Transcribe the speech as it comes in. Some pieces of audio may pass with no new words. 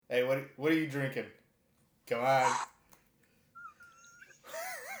Hey, what are you drinking? Come on.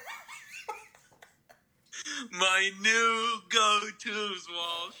 My new go-tos,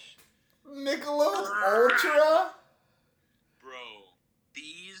 Walsh. Michelob Ultra? Bro,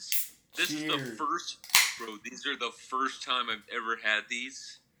 these are the first time I've ever had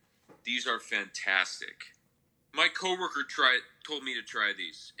these. These are fantastic. My coworker told me to try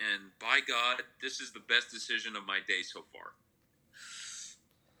these, and by God, this is the best decision of my day so far.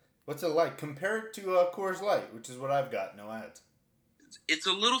 What's it like? Compare it to Coors Light, which is what I've got. No ads. It's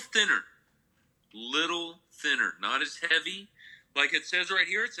a little thinner. Not as heavy. Like it says right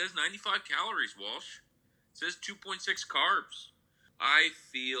here, it says 95 calories, Walsh. It says 2.6 carbs. I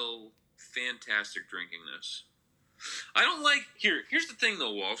feel fantastic drinking this. I don't like... Here's the thing,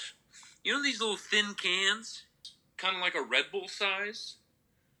 though, Walsh. You know these little thin cans? Kind of like a Red Bull size?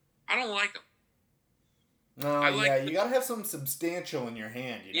 I don't like them. No, you gotta have something substantial in your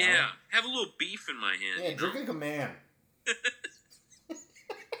hand, you know? Yeah, have a little beef in my hand. Yeah, drink like a man.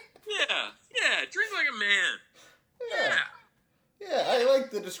 Yeah, drink like a man. Yeah, I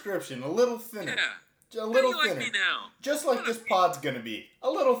like the description. A little thinner. Yeah. A little How do you thinner. like me now? Just like this pod's gonna be.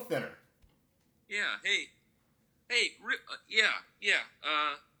 A little thinner. Yeah, hey,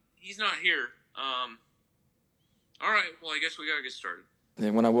 he's not here. All right, well, I guess we gotta get started.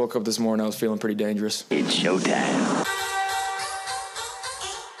 And when I woke up this morning, I was feeling pretty dangerous. It's showtime.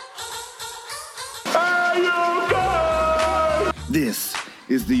 This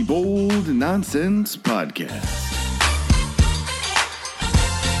is the Bold Nonsense Podcast.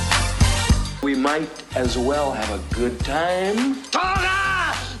 We might as well have a good time.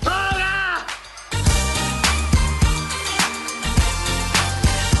 Toga! Toga!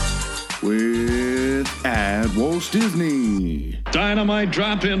 With at Walt Disney. Dynamite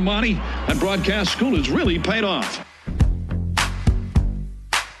drop-in money at broadcast school has really paid off.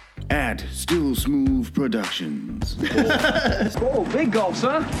 At Still Smooth Productions. Oh, big gulps,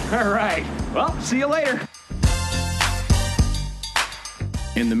 huh? All right. Well, see you later.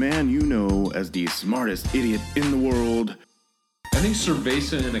 And the man you know as the smartest idiot in the world. I think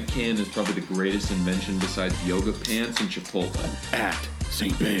cerveza in a can is probably the greatest invention besides yoga pants and Chipotle. At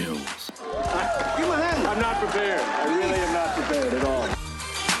St. Bale's. Give me a hand. I'm not prepared. I really am not prepared at all.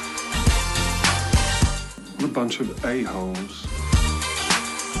 What a bunch of a-holes.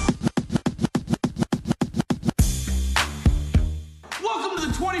 Welcome to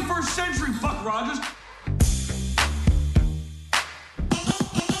the 21st century, Buck Rogers.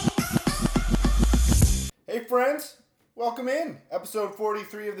 Hey friends, welcome in. Episode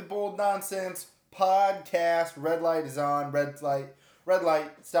 43 of the Bold Nonsense Podcast. Red light is on. Red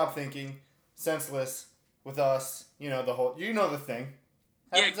light, stop thinking. Senseless with us. You know the thing.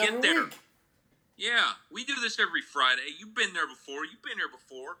 Happens Yeah, get every there. week. Yeah, we do this every Friday. You've been there before. You've been here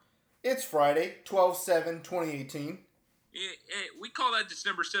before. It's Friday, 12/7/2018. Yeah, we call that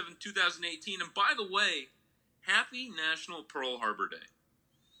December 7th, 2018. And by the way, happy National Pearl Harbor Day.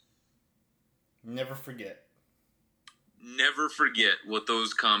 Never forget. Never forget what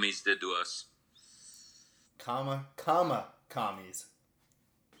those commies did to us. Commas.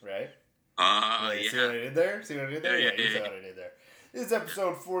 Right? Yeah. See what I did there? Yeah. You saw what I did there. This is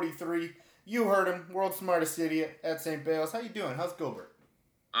episode 43. You heard him, world's smartest idiot at St. Bale's. How you doing? How's Gilbert?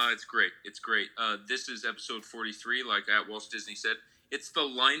 It's great. This is episode 43, like at Walt Disney said. It's the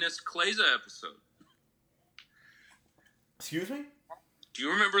Linus Kleza episode. Excuse me? Do you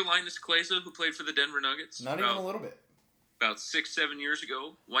remember Linus Kleza, who played for the Denver Nuggets? Not even a little bit. About 6-7 years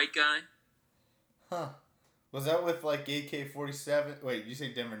ago. White guy. Huh. Was that with like AK-47? Wait, you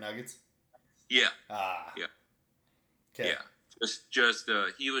say Denver Nuggets? Yeah. Yeah. Okay. Yeah.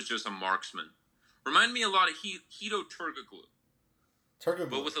 He was just a marksman. Remind me a lot of Hedo Turkoglu.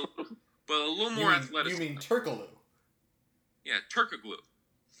 Turkoglu. But a little more athletic. You mean Turkaloo? Yeah, Turkoglu.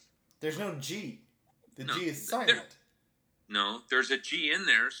 There's no G. The G is silent. No, there's a G in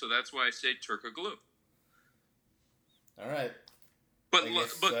there, so that's why I say Turkoglu. All right. But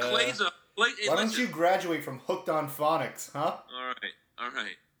Kleza... why don't you graduate from Hooked on Phonics, huh? All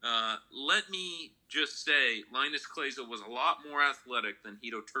right. Let me just say, Linus Kleza was a lot more athletic than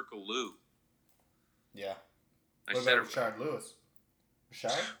Hedo Turkoglu. Yeah. What about Rashard Lewis?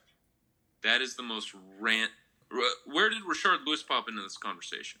 Rashard? That is the most Where did Rashard Lewis pop into this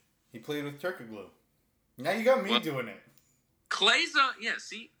conversation? He played with Turkoglu. Now you got me doing it. Kleza,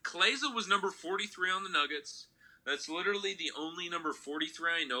 Kleza was number 43 on the Nuggets. That's literally the only number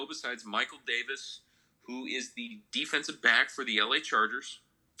 43 I know besides Michael Davis, who is the defensive back for the LA Chargers.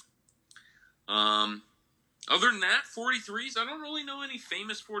 Other than that, 43s, I don't really know any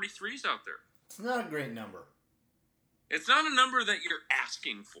famous 43s out there. It's not a great number. It's not a number that you're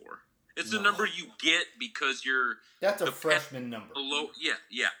asking for. It's a number you get because you're... That's a freshman number.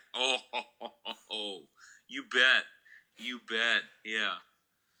 Yeah. Oh, you bet. Yeah.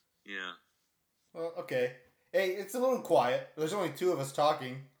 Well, okay. Hey, it's a little quiet. There's only two of us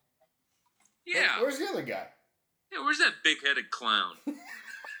talking. Yeah. Hey, where's the other guy? Yeah, where's that big-headed clown?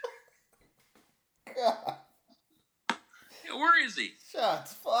 God. Yeah, where is he?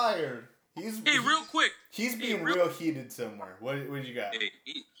 Shots fired. Real quick. He's being real heated somewhere. What you got? Hey,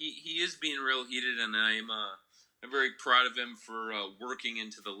 he is being real heated, and I'm very proud of him for working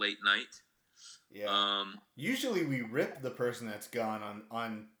into the late night. Yeah. Usually we rip the person that's gone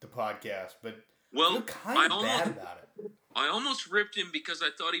on the podcast, but we're kind of bad about it. I almost ripped him because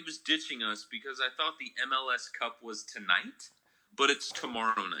I thought he was ditching us because I thought the MLS Cup was tonight, but it's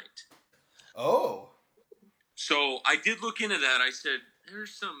tomorrow night. Oh. So I did look into that. I said,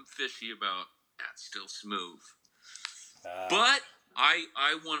 there's something fishy about that Still Smooth. But I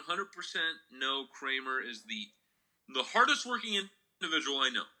 100% know Kramer is the hardest working individual I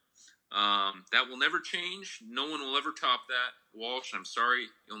know. That will never change. No one will ever top that. Walsh, I'm sorry.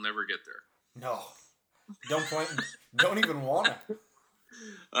 You'll never get there. No. Don't even want to.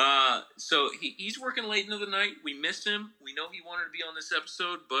 So he's working late into the night. We miss him. We know he wanted to be on this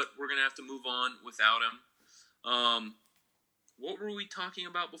episode, but we're going to have to move on without him. What were we talking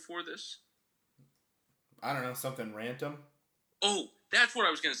about before this? I don't know, something random. Oh, that's what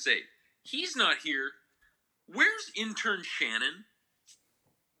I was going to say. He's not here. Where's intern Shannon?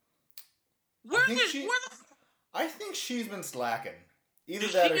 I think she's been slacking. Either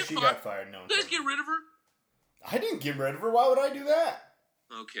that or she got fired. No. You guys get rid of her? I didn't get rid of her. Why would I do that?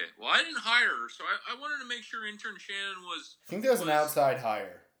 Okay. Well, I didn't hire her, so I wanted to make sure intern Shannon was... I think that was an outside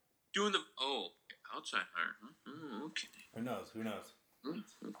hire. Doing the... Oh, outside hire. Huh? Okay. Who knows?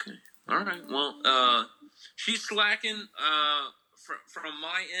 Okay. All right. Well, she's slacking from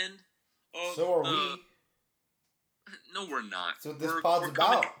my end. So are we. No, we're not. That's what this pod's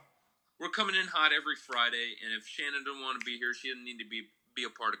about. We're coming in hot every Friday, and if Shannon doesn't want to be here, she doesn't need to be a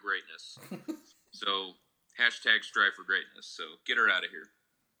part of greatness. So, #strive for greatness. So, get her out of here.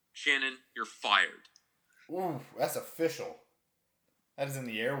 Shannon, you're fired. Ooh, that's official. That is in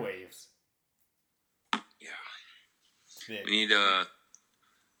the airwaves. Yeah.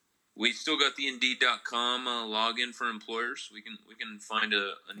 We still got the Indeed.com login for employers. We can find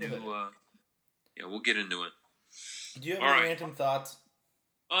a new. We'll get into it. Do you have any random thoughts?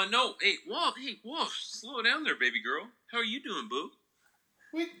 No. Hey, Wolf, slow down there, baby girl. How are you doing, boo?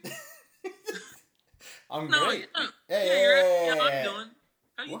 I'm great. I'm doing.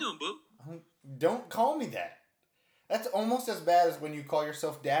 How you doing, boo? Don't call me that. That's almost as bad as when you call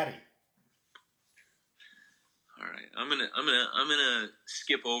yourself daddy. All right, I'm gonna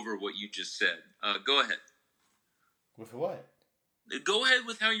skip over what you just said. Go ahead. With what? Go ahead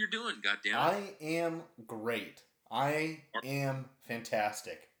with how you're doing. Goddamn. I am great. I am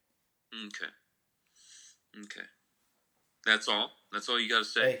fantastic. Okay. That's all. That's all you gotta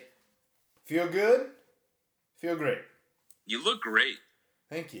say. Hey, feel good. Feel great. You look great.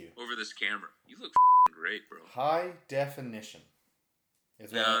 Thank you. Over this camera, you look great, bro. High definition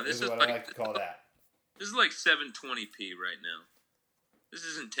is what I like to call that. This is like 720p right now. This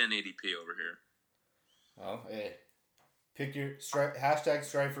isn't 1080p over here. Oh, hey. Pick your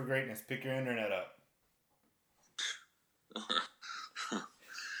 #strive for greatness. Pick your internet up.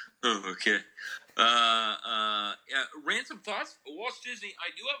 Okay. Random thoughts? Walt Disney,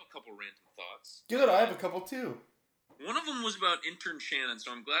 I do have a couple random thoughts. Good, I have a couple too. One of them was about intern Shannon,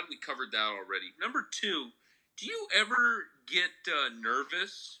 so I'm glad we covered that already. Number 2, do you ever get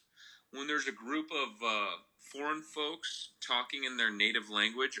nervous when there's a group of foreign folks talking in their native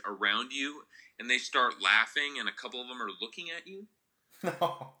language around you and they start laughing and a couple of them are looking at you?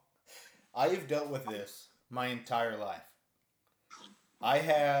 No. I've dealt with this my entire life. I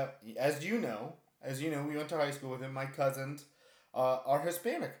have, as you know, we went to high school with him. My cousins are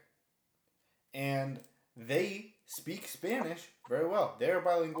Hispanic. And they speak Spanish very well. They're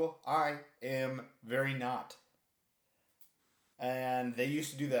bilingual. I am very not. And they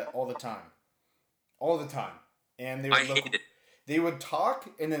used to do that all the time. All the time. And they would talk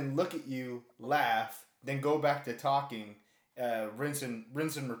and then look at you, laugh, then go back to talking, rinse and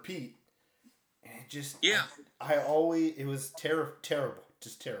repeat. And it just... Yeah. It was terrible.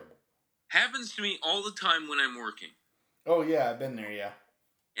 Just terrible. Happens to me all the time when I'm working. Oh, yeah. I've been there, yeah.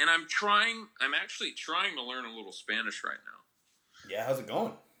 And I'm actually trying to learn a little Spanish right now. Yeah, how's it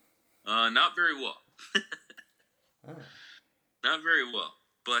going? Not very well. Oh. Not very well.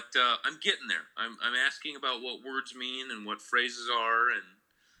 But I'm getting there. I'm asking about what words mean and what phrases are, and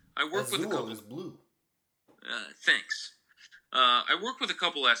I work with a couple. Is blue. thanks. I work with a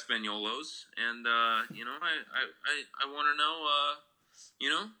couple Espanolos, and I want to know,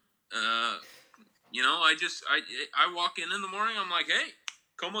 I walk in the morning. I'm like, hey,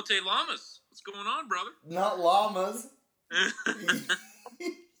 como te llamas? What's going on, brother? Not llamas.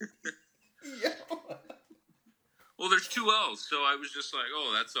 Yeah. Well, there's 2 L's, so I was just like,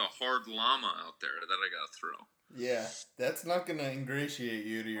 oh, that's a hard llama out there that I gotta throw. Yeah, that's not gonna ingratiate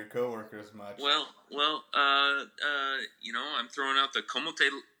you to your coworkers much. Well, I'm throwing out the como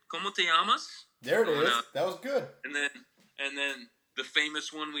te llamas? There it is. That was good. And then the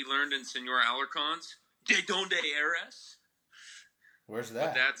famous one we learned in Senor Alarcon's, ¿De donde eres? Where's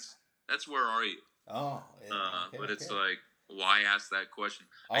that? But that's where are you? Oh, yeah, but it's like, why ask that question?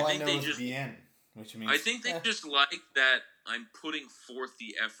 All I know is bien, which means... I think they just like that I'm putting forth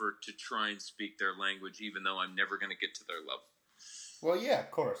the effort to try and speak their language, even though I'm never going to get to their level. Well, yeah,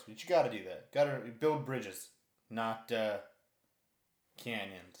 of course, but you got to do that. Got to build bridges, not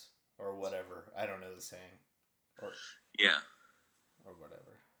canyons or whatever. I don't know the saying. Or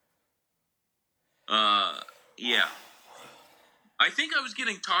whatever. Yeah. I think I was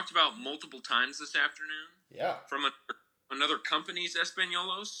getting talked about multiple times this afternoon. Yeah. From another company's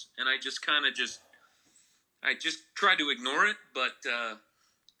Espanolos, and I just tried to ignore it, but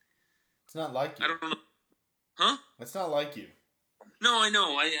it's not like you. I don't know. Huh? It's not like you. No, I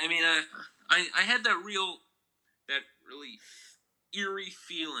know. I mean, I had that really eerie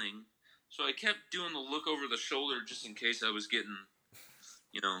feeling, so I kept doing the look over the shoulder just in case I was getting,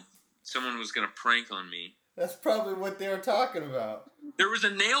 someone was going to prank on me. That's probably what they were talking about. There was a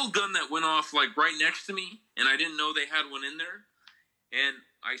nail gun that went off like right next to me, and I didn't know they had one in there. And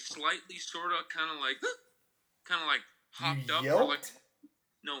I slightly, sort of, kind of like hopped up. Yelped?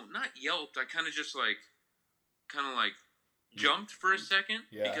 No, not yelped. I kind of just jumped for a second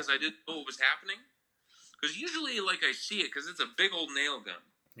because I didn't know what was happening. Because usually, I see it because it's a big old nail gun.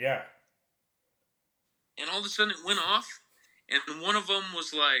 Yeah. And all of a sudden it went off, and one of them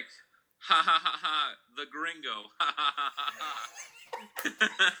was like, ha ha ha ha, the gringo, ha ha ha ha ha.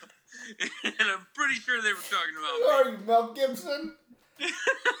 And I'm pretty sure they were talking about me. Who are you, Mel Gibson?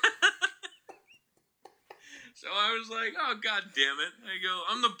 So I was like, oh, God damn it. I go,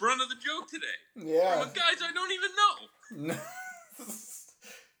 I'm the brunt of the joke today. Yeah. From guys I don't even know. It's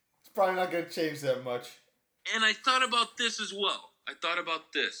probably not going to change that much. And I thought about this as well. I thought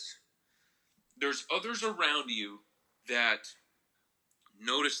about this. There's others around you that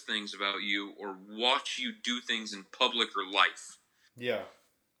notice things about you or watch you do things in public or life. Yeah.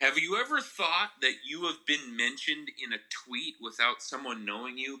 Have you ever thought that you have been mentioned in a tweet without someone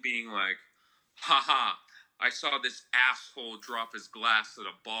knowing you, being like, haha, I saw this asshole drop his glass at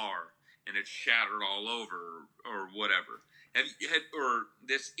a bar and it shattered all over, or whatever. Or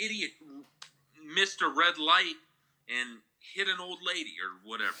this idiot missed a red light and hit an old lady or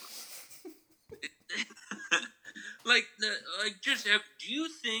whatever. Do you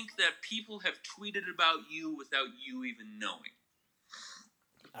think that people have tweeted about you without you even knowing?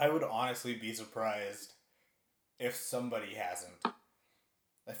 I would honestly be surprised if somebody hasn't.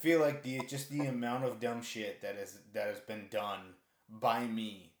 I feel like the amount of dumb shit that has been done by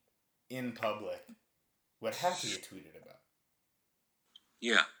me in public would have to get tweeted about.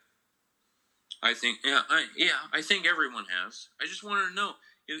 Yeah. I think everyone has. I just wanted to know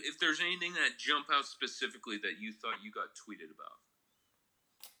if there's anything that jump out specifically that you thought you got tweeted about.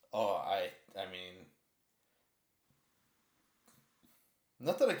 Oh, I mean,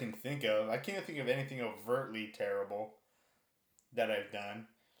 not that I can think of. I can't think of anything overtly terrible that I've done.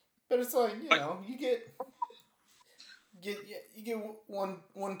 But it's like, you get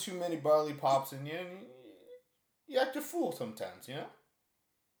one too many barley pops in you, and you act a fool sometimes, you know?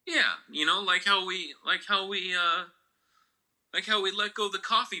 Yeah, like how we let go the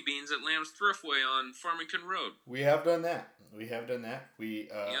coffee beans at Lamb's Thriftway on Farmington Road. We have done that.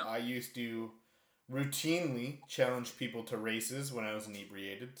 I used to routinely challenge people to races when I was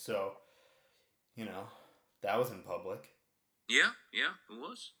inebriated, so, that was in public. Yeah, it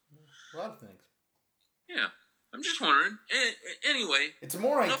was. A lot of things. Yeah, I'm just wondering. Anyway. It's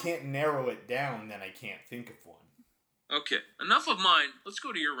more I can't narrow it down than I can't think of one. Okay, enough of mine. Let's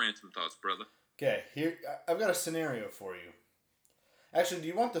go to your random thoughts, brother. Okay, here I've got a scenario for you. Actually, do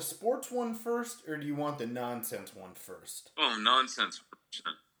you want the sports one first, or do you want the nonsense one first? Oh, nonsense.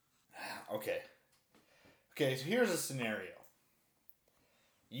 Okay, so here's a scenario.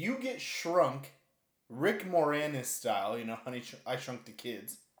 You get shrunk, Rick Moranis style, Honey, I Shrunk the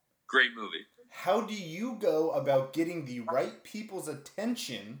Kids. Great movie. How do you go about getting the right people's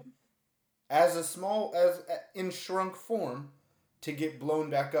attention as in shrunk form to get blown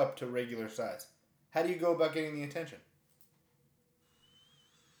back up to regular size? How do you go about getting the attention?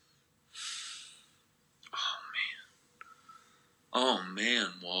 Oh man,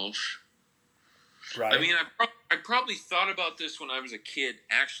 Walsh. Right. I mean, I probably thought about this when I was a kid,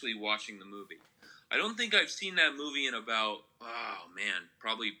 actually watching the movie. I don't think I've seen that movie in about,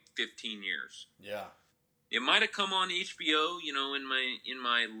 probably 15 years. Yeah. It might have come on HBO, in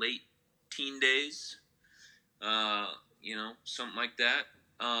my late teen days. Something like that.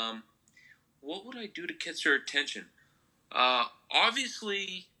 What would I do to catch their attention?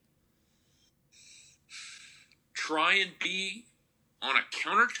 Obviously, try and be on a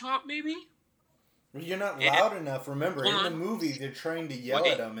countertop, maybe? Well, you're not loud enough. Remember, in the movie, they're trying to yell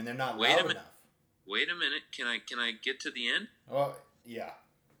at them, and they're not loud enough. Wait a minute. Can I get to the end? Well, yeah,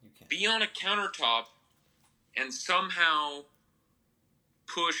 you can. Be on a countertop and somehow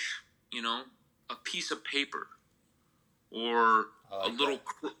push, a piece of paper or a little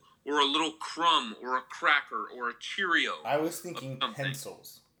crumb or a cracker or a Cheerio. I was thinking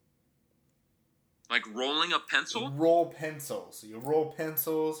pencils. Like rolling a pencil? Roll pencils. You roll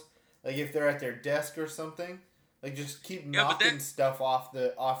pencils, like if they're at their desk or something. Like just keep knocking stuff off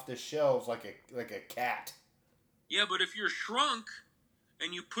the shelves like a cat. Yeah, but if you're shrunk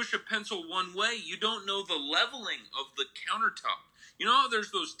and you push a pencil one way, you don't know the leveling of the countertop. You know how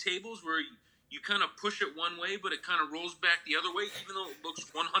there's those tables where you kind of push it one way, but it kind of rolls back the other way, even though it looks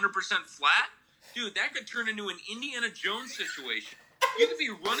 100% flat? Dude, that could turn into an Indiana Jones situation. You could be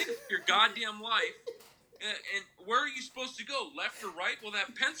running for your goddamn life, and where are you supposed to go? Left or right? Well,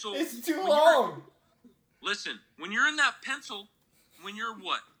 that pencil... It's too long! Listen, when you're in that pencil, when you're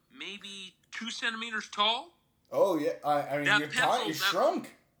what? Maybe 2 centimeters tall? Oh, yeah. I mean, you're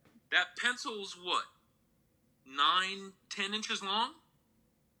shrunk. That pencil's what? 9, 10 inches long?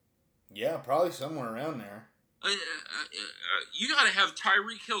 Yeah, probably somewhere around there. You got to have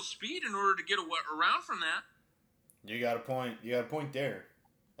Tyreek Hill speed in order to get around from that. You got a point. You got a point there.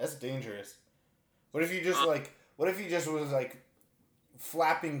 That's dangerous. What if you just what if you just was like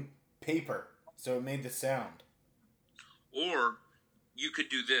flapping paper so it made the sound? Or you could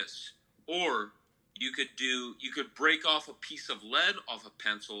do this. Or you could break off a piece of lead off a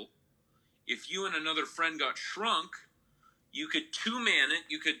pencil. If you and another friend got shrunk, you could two-man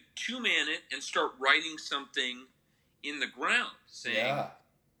it and start writing something in the ground saying,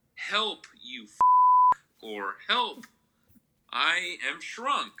 "Help, you or help, I am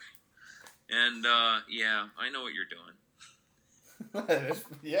shrunk." And, I know what you're doing.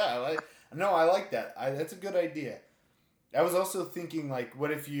 I like that. That's a good idea. I was also thinking, like,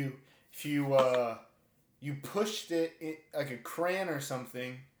 what if you pushed it like a crayon or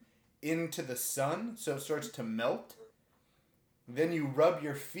something into the sun so it starts to melt? Then you rub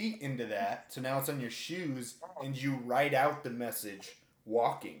your feet into that, so now it's on your shoes, and you write out the message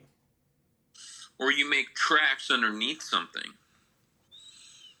walking. Or you make tracks underneath something.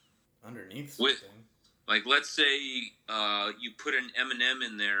 Underneath something? Like, let's say you put an M&M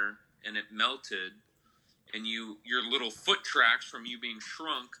in there, and it melted, and your little foot tracks from you being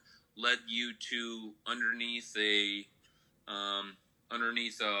shrunk led you to underneath a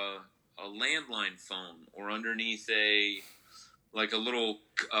landline phone, or underneath a little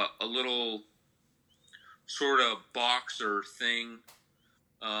sort of box or thing,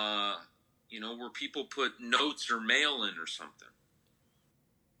 where people put notes or mail in or something.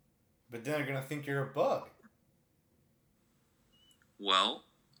 But then they're going to think you're a bug. Well,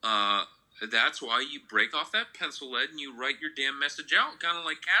 that's why you break off that pencil lead and you write your damn message out, kind of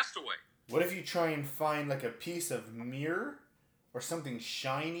like Castaway. What if you try and find like a piece of mirror or something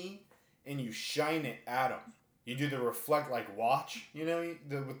shiny and you shine it at them? You do the reflect like watch,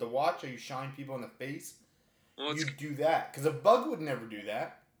 with the watch, or you shine people in the face. Well, you do that, because a bug would never do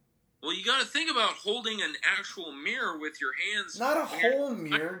that. Well, you got to think about holding an actual mirror with your hands. Not a whole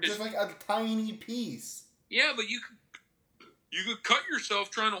mirror, just like a tiny piece. Yeah, but you could cut yourself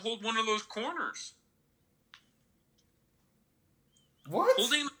trying to hold one of those corners. What?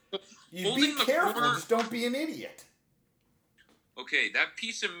 Be careful. Just don't be an idiot. Okay, that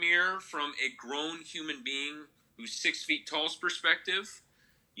piece of mirror from a grown human being who's 6 feet tall's perspective,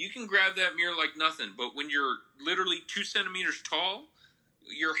 you can grab that mirror like nothing. But when you're literally 2 centimeters tall,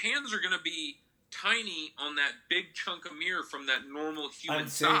 your hands are going to be tiny on that big chunk of mirror from that normal human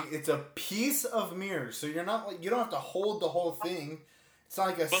size. I'm saying it's a piece of mirror, so you're not you don't have to hold the whole thing. It's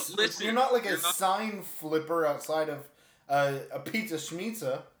not like you're not like a sign flipper outside of a pizza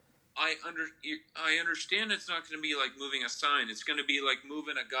schmizza. I understand it's not going to be like moving a sign. It's going to be like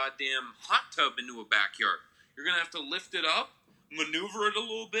moving a goddamn hot tub into a backyard. You're going to have to lift it up, maneuver it a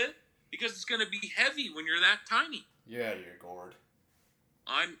little bit, because it's going to be heavy when you're that tiny. Yeah, you're gourd.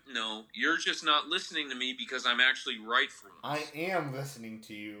 No, you're just not listening to me because I'm actually right for once. I am listening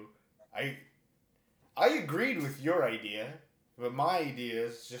to you. I agreed with your idea, but my idea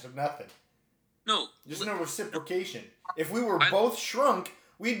is just nothing. No. There's no reciprocation. If we were both shrunk,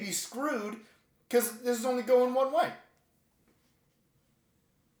 we'd be screwed because this is only going one way.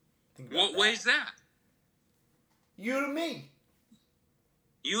 What way's that? You to me.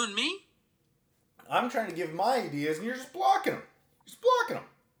 You and me? I'm trying to give my ideas, and you're just blocking them. Just blocking them.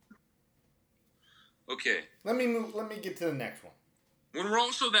 Okay. Let me get to the next one. When we're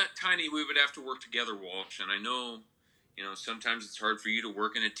also that tiny, we would have to work together, Walsh. And I know, sometimes it's hard for you to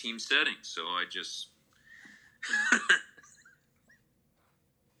work in a team setting. So I just...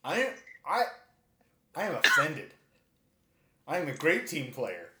 I am offended. I am a great team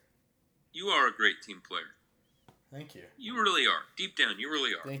player. You are a great team player. Thank you. You really are. Deep down, you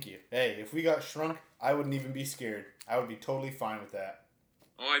really are. Thank you. Hey, if we got shrunk, I wouldn't even be scared. I would be totally fine with that.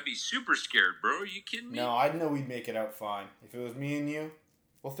 Oh, I'd be super scared, bro. Are you kidding me? No, I'd know we'd make it out fine. If it was me and you,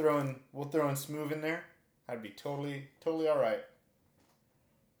 we'll throw in Smooth in there. I'd be totally all right.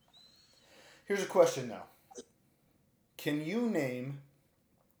 Here's a question now. Can you name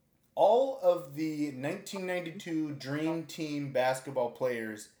all of the 1992 Dream Team basketball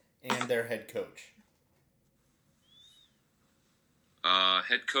players and their head coach?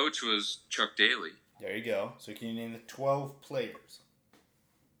 Head coach was Chuck Daly. There you go. So can you name the 12 players?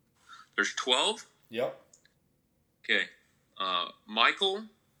 There's 12? Yep. Okay. Michael,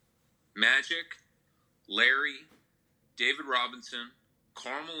 Magic, Larry, David Robinson,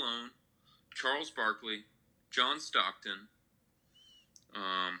 Karl Malone, Charles Barkley, John Stockton.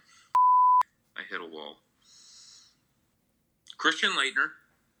 I hit a wall. Christian Laettner.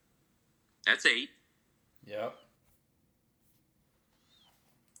 That's 8. Yep.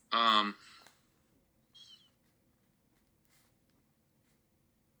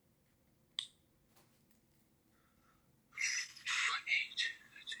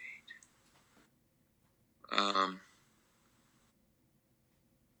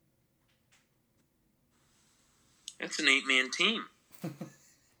 That's an 8-man team.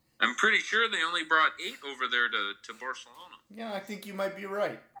 I'm pretty sure they only brought 8 over there to Barcelona. Yeah, I think you might be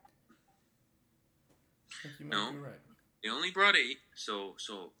right. Be right. They only brought 8. So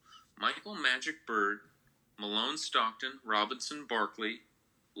Michael, Magic, Bird, Malone, Stockton, Robinson, Barkley,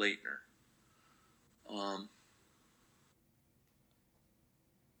 Laettner.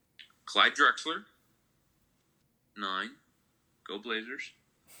 Clyde Drexler. 9. Go Blazers.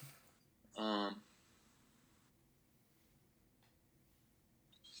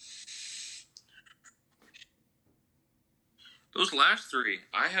 Those last 3,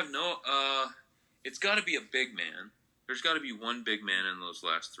 I have no. It's got to be a big man. There's got to be one big man in those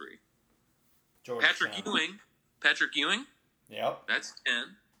last 3. Patrick Ewing. Yep. That's 10.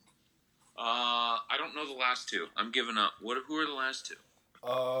 I don't know the last 2. I'm giving up. Who are the last 2?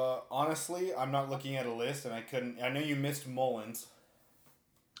 Honestly, I'm not looking at a list, and I couldn't. I know you missed Mullins.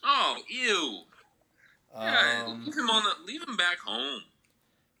 Oh, ew. Yeah, leave him back home.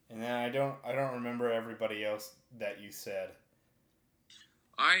 And then I don't remember everybody else that you said.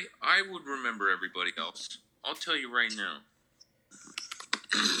 I would remember everybody else. I'll tell you right now.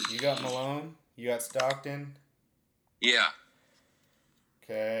 You got Malone. You got Stockton. Yeah.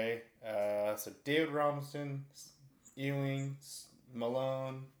 Okay. So David Robinson, Ewing,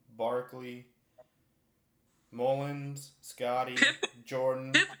 Malone, Barkley, Mullins, Scotty,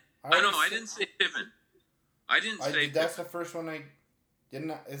 Jordan. Pippen. I didn't say Pippen. I didn't say Pippen. That's the first one I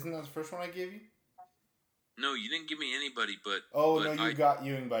didn't. Isn't that the first one I gave you? No, you didn't give me anybody, but... You got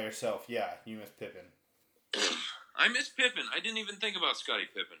Ewing by yourself. Yeah, you missed Pippen. I missed Pippen. I didn't even think about Scottie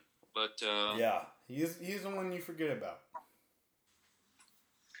Pippen. But, yeah, he's the one you forget about.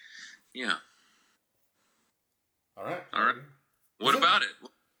 Yeah. All right. What about it?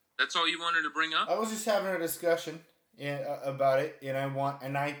 That's all you wanted to bring up? I was just having a discussion about it,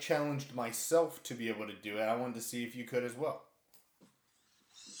 and I challenged myself to be able to do it. I wanted to see if you could as well.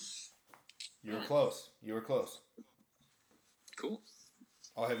 You were close. Cool.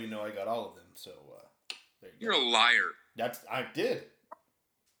 I'll have you know I got all of them. So there you You're a liar. I did.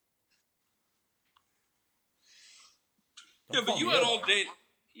 Yeah, but you had all day.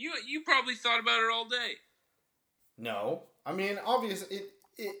 You probably thought about it all day. No, I mean obviously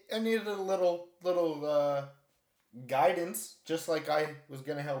I needed a little guidance, just like I was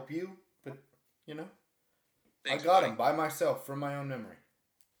gonna help you, but Thanks, I got buddy. them by myself from my own memory.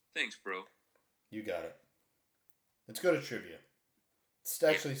 Thanks, bro. You got it. Let's go to trivia. Let's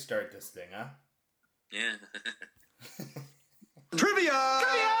actually start this thing, huh? Yeah. Trivia!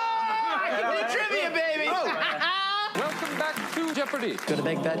 Trivia, baby! Welcome back to to Jeopardy. Gonna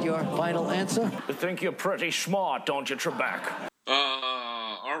make that your final answer? You think you're pretty smart, don't you, Trebek?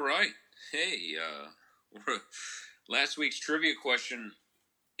 All right. Hey, last week's trivia question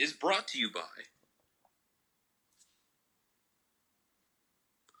is brought to you by...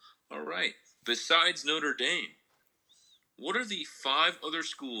 All right. Besides Notre Dame, what are the 5 other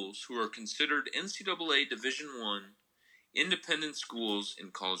schools who are considered NCAA Division I independent schools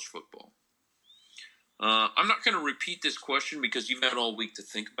in college football? I'm not going to repeat this question because you've had all week to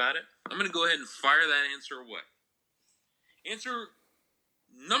think about it. I'm going to go ahead and fire that answer away. Answer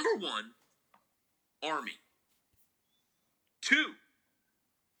number 1, Army. 2,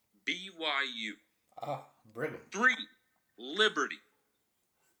 BYU. Brigham. 3, Liberty.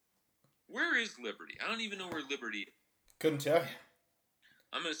 Where is Liberty? I don't even know where Liberty is. Couldn't tell you.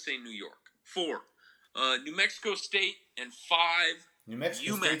 I'm going to say New York. 4, New Mexico State. And 5, New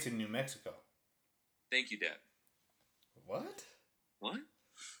Mexico UMass. State's in New Mexico. Thank you, Dad. What?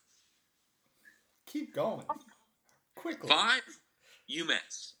 Keep going. Quickly. 5,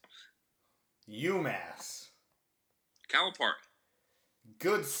 UMass. UMass. Calipari.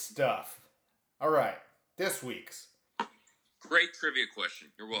 Good stuff. All right. This week's. Great trivia question.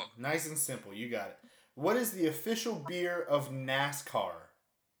 You're welcome. Nice and simple. You got it. What is the official beer of NASCAR?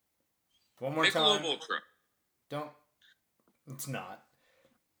 One more time. Michelob Ultra. Don't. It's not.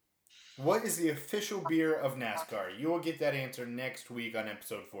 What is the official beer of NASCAR? You will get that answer next week on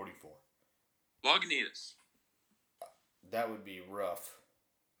episode 44. Lagunitas. That would be rough.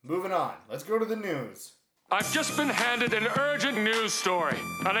 Moving on. Let's go to the news. I've just been handed an urgent news story,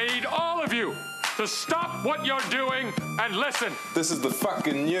 and I need all of you to stop what you're doing and listen. This is the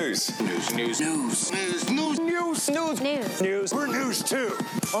fucking news. News. We're news too.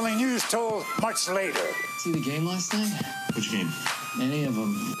 Only news told much later. See the game last night? Which game? Any of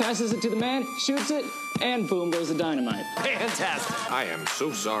them. Passes it to the man, shoots it, and boom goes the dynamite. Fantastic. I am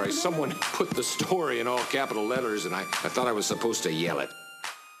so sorry. Someone put the story in all capital letters, and I thought I was supposed to yell it.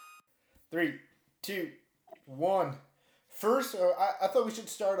 3, 2, 1. First, I thought we should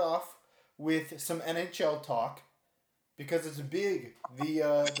start off with some NHL talk because it's big.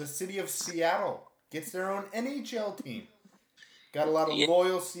 The city of Seattle gets their own NHL team. Got a lot of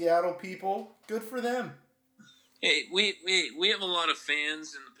loyal Seattle people. Good for them. Hey, we have a lot of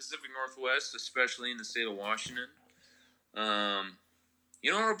fans in the Pacific Northwest, especially in the state of Washington.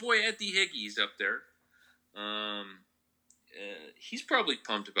 Our boy Eddie Hickey's up there. He's probably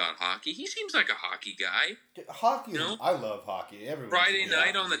pumped about hockey. He seems like a hockey guy. Hockey, I love hockey. Everyone Friday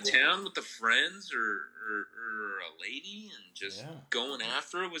night on the town with the friends or a lady and just going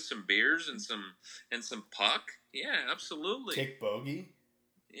after it with some beers and some puck. Yeah, absolutely. Kick Bogey.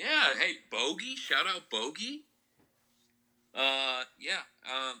 Yeah, hey Bogey, shout out Bogey. Are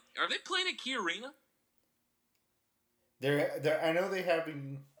they playing at Key Arena? I know they're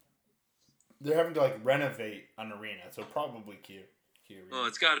having to renovate an arena, so probably Key Arena. Well,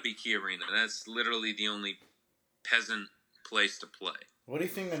 it's got to be Key Arena. That's literally the only peasant place to play. What do you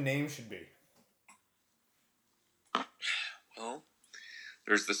think the name should be? Well,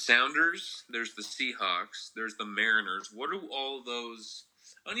 there's the Sounders, there's the Seahawks, there's the Mariners. What are all of those?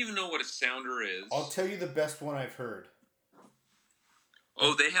 I don't even know what a Sounder is. I'll tell you the best one I've heard.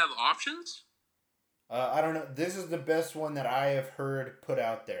 Oh, they have options? I don't know. This is the best one that I have heard put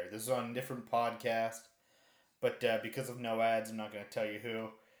out there. This is on a different podcast, but because of no ads, I'm not going to tell you who.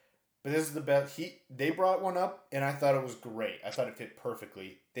 But this is the best. They brought one up, and I thought it was great. I thought it fit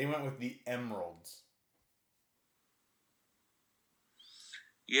perfectly. They went with the Emeralds.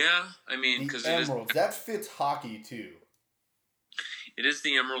 Yeah, I mean, because the Emeralds. That fits hockey too. It is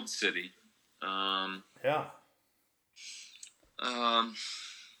the Emerald City. Yeah.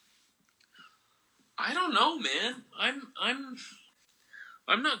 I don't know, man. I'm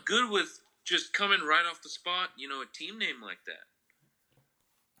not good with just coming right off the spot. A team name like that.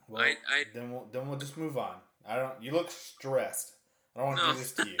 Well, then we'll just move on. You look stressed. I don't want to do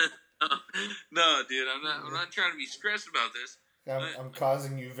this to you. No, dude, I'm not trying to be stressed about this. I'm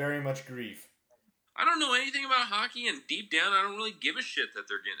causing you very much grief. I don't know anything about hockey, and deep down, I don't really give a shit that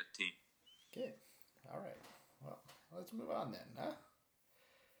they're getting a team. Okay, all right. Well, let's move on then, huh?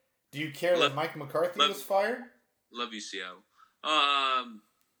 Do you care that Mike McCarthy was fired? Love you, Seattle.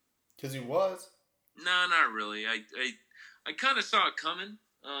 Because he was. No, not really. I kind of saw it coming.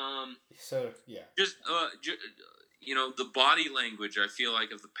 So yeah. Just the body language. I feel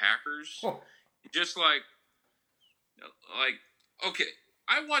like of the Packers, just like okay.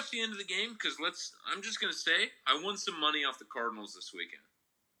 I watched the end of the game because I'm just gonna say I won some money off the Cardinals this weekend.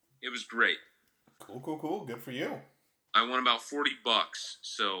 It was great. Cool. Good for you. I won about $40.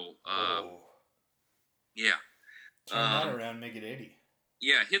 So yeah, Turn that around, make it 80.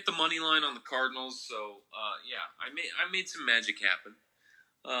 Yeah, hit the money line on the Cardinals. So I made some magic happen.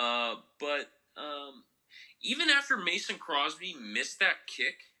 But even after Mason Crosby missed that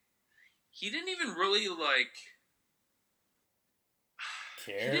kick, he didn't even really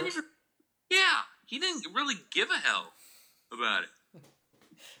care. He didn't really give a hell about it.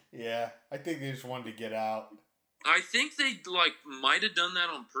 Yeah, I think they just wanted to get out. I think they might have done that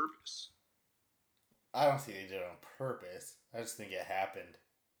on purpose. I don't think they did it on purpose. I just think it happened.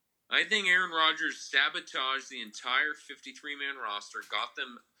 I think Aaron Rodgers sabotaged the entire 53-man roster, got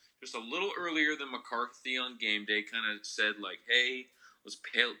them just a little earlier than McCarthy on game day, kind of said, hey, let's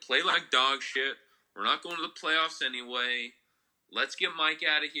play like dog shit. We're not going to the playoffs anyway. Let's get Mike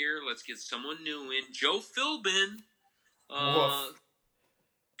out of here. Let's get someone new in. Joe Philbin.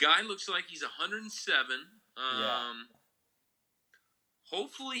 Guy looks like he's 107. Yeah.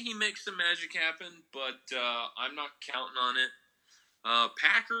 Hopefully he makes the magic happen, but I'm not counting on it.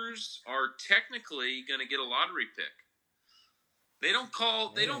 Packers are technically going to get a lottery pick. They don't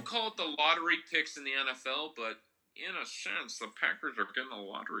call it the lottery picks in the NFL, but in a sense, the Packers are getting a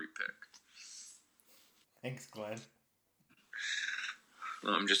lottery pick. Thanks, Glenn.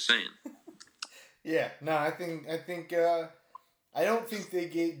 Well, I'm just saying. Yeah, no, I think I don't think they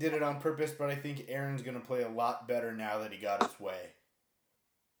did it on purpose, but I think Aaron's going to play a lot better now that he got his way.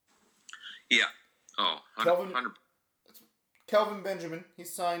 Yeah. Oh, 100%. Kelvin Benjamin, he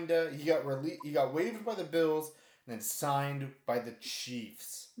signed. He got waived by the Bills and then signed by the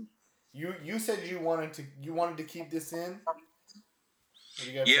Chiefs. You said you wanted to keep this in. What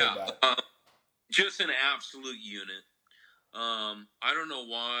do you guys say about it? Just an absolute unit. I don't know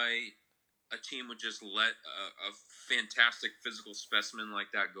why a team would just let a fantastic physical specimen like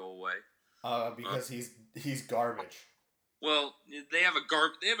that go away. Because he's garbage. Well, they have a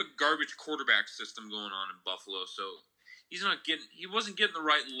garbage quarterback system going on in Buffalo, so he wasn't getting the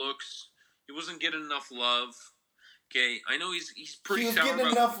right looks. He wasn't getting enough love. Okay, I know he's pretty. He was sour getting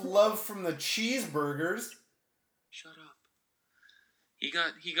about enough love from the cheeseburgers. Shut up. He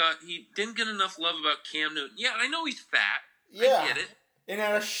didn't get enough love about Cam Newton. Yeah, I know he's fat. Yeah, I get it. And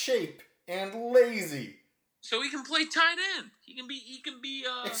out of shape and lazy. So he can play tight end. He can be.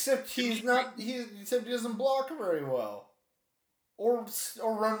 Except he doesn't block very well, or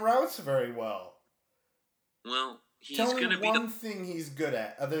run routes very well. Well, he's Tell me gonna be one thing he's good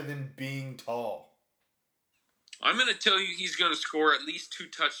at other than being tall. I'm going to tell you he's going to score at least 2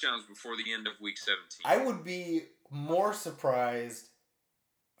 touchdowns before the end of Week 17. I would be more surprised.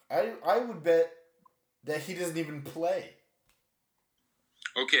 I would bet that he doesn't even play.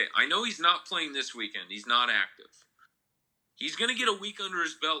 Okay, I know he's not playing this weekend. He's not active. He's going to get a week under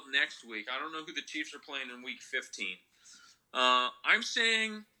his belt next week. I don't know who the Chiefs are playing in Week 15. I'm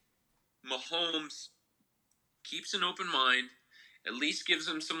saying Mahomes keeps an open mind, at least gives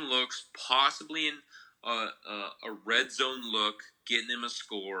him some looks, possibly in a red zone look, getting him a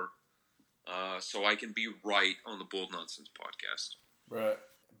score, so I can be right on the Bold Nonsense podcast. Right.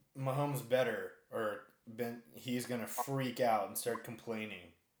 Mahomes better, he's going to freak out and start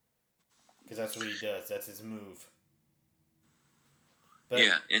complaining. Because that's what he does. That's his move. But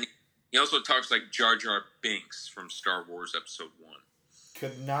yeah, and he also talks like Jar Jar Binks from Star Wars Episode 1.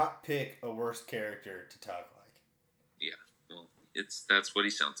 Could not pick a worse character to talk like. Yeah, well, that's what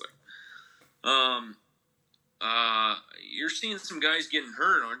he sounds like. You're seeing some guys getting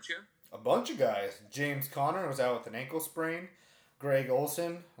hurt, aren't you? A bunch of guys. James Conner was out with an ankle sprain. Greg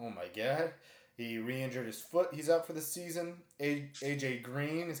Olsen, oh my God, he re-injured his foot. He's out for the season. AJ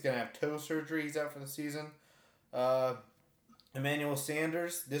Green is going to have toe surgery. He's out for the season. Emmanuel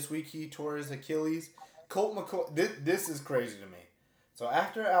Sanders, this week he tore his Achilles. Colt McCoy, this is crazy to me. So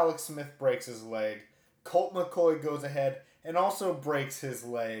after Alex Smith breaks his leg, Colt McCoy goes ahead and also breaks his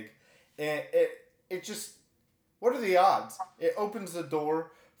leg. And it just, what are the odds? It opens the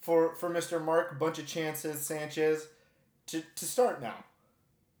door for Mr. Mark Bunch of Chances Sanchez to start now.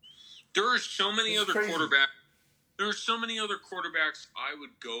 There are so many other crazy. quarterbacks. There are so many other quarterbacks I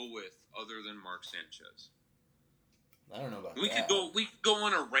would go with other than Mark Sanchez. I don't know about we that. We could go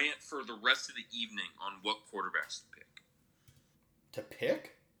on a rant for the rest of the evening on what quarterbacks to pick. To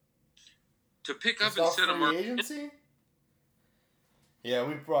pick? To pick Just up instead off of Mark. free agency? Yeah,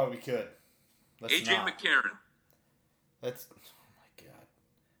 we probably could. AJ McCarron. Let's. Oh my God!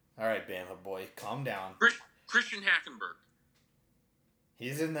 All right, Bama boy, calm down. Christian Hackenberg.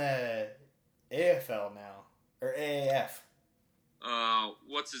 He's in the AFL now or AAF.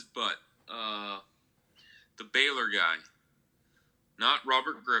 What's his butt? The Baylor guy. Not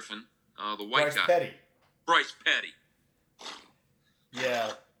Robert Griffin. The white Bryce guy. Petty. Bryce Petty.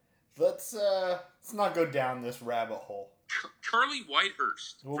 Yeah, let's not go down this rabbit hole. Charlie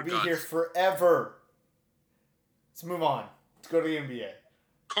Whitehurst. We'll be here forever. Let's move on. Let's go to the NBA.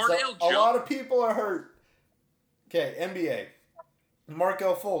 Cardale A lot of people are hurt. Okay, NBA.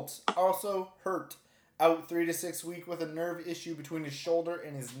 Markelle Fultz also hurt. Out 3 to 6 weeks with a nerve issue between his shoulder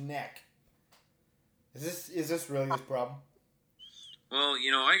and his neck. Is this really his problem? Well,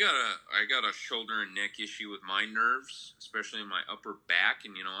 I got a shoulder and neck issue with my nerves, especially in my upper back,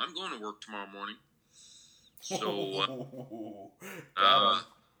 and I'm going to work tomorrow morning. So,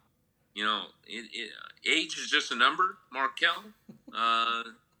 age is just a number, Markelle. I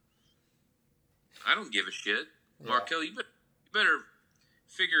don't give a shit, Markelle. You better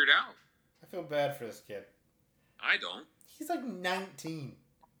figure it out. I feel bad for this kid. I don't. He's like 19.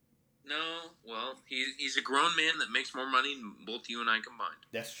 No, well, he's a grown man that makes more money than both you and I combined.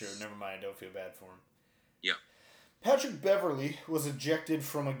 That's true. Never mind. I don't feel bad for him. Yeah. Patrick Beverley was ejected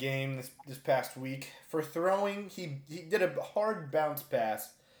from a game this past week for throwing. He did a hard bounce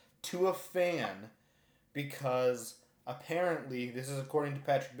pass to a fan because apparently, this is according to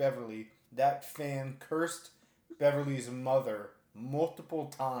Patrick Beverley, that fan cursed Beverley's mother multiple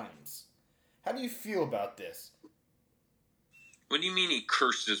times. How do you feel about this? What do you mean he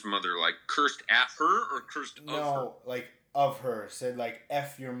cursed his mother? Like, cursed at her or cursed of her? No, like, of her. Said, like,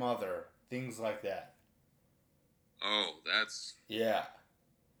 F your mother. Things like that. Oh, that's... Yeah.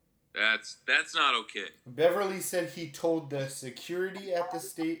 That's not okay. Beverley said he told the security at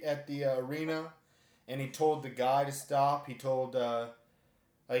the arena, and he told the guy to stop. He told,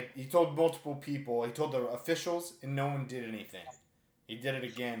 he told multiple people. He told the officials, and no one did anything. He did it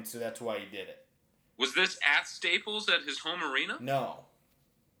again, so that's why he did it. Was this at Staples at his home arena? No.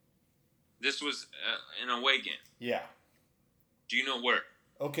 This was an away game? Yeah. Do you know where?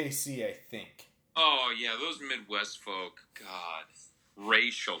 OKC, I think. Oh, yeah, those Midwest folk. God.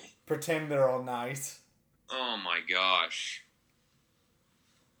 Racial. Pretend they're all nice. Oh, my gosh.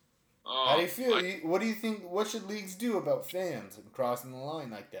 Oh, how do you feel? What do you think? What should leagues do about fans and crossing the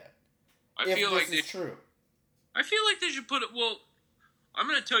line like that? I feel like this is true. I feel like they should put it... Well, I'm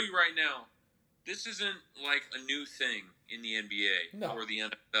going to tell you right now. This isn't like a new thing in the NBA or the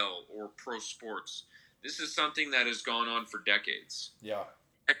NFL or pro sports. This is something that has gone on for decades. Yeah.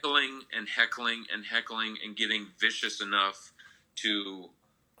 Heckling and heckling and heckling and getting vicious enough to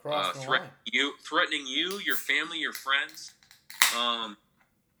threatening you, your family, your friends. Why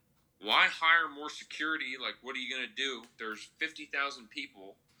hire more security? Like, what are you going to do? There's 50,000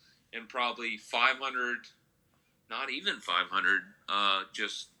 people and probably 500, not even 500,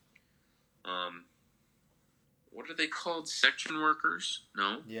 what are they called? Section workers?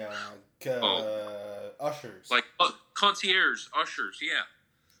 No? Yeah, ushers. Like concierge, ushers, yeah.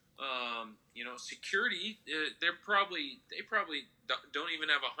 Security, they probably don't even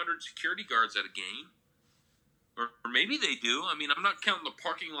have 100 security guards at a game. Or maybe they do. I mean, I'm not counting the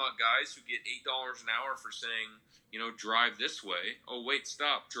parking lot guys who get $8 an hour for saying, drive this way. Oh, wait,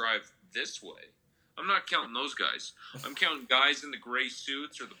 stop, drive this way. I'm not counting those guys. I'm counting guys in the gray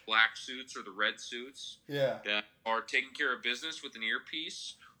suits or the black suits or the red suits. Yeah. That are taking care of business with an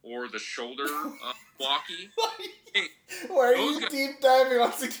earpiece or the shoulder walkie. Hey, why are you deep diving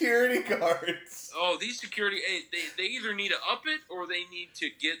on security guards? Oh, these security, they either need to up it or they need to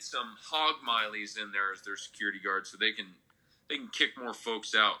get some hog mileys in there as their security guards so they can kick more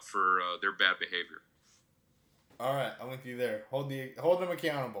folks out for their bad behavior. All right, I'm with you there. Hold them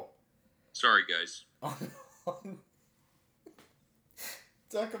accountable. Sorry, guys.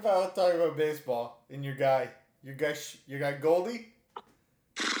 Talk about baseball and your guy Goldie.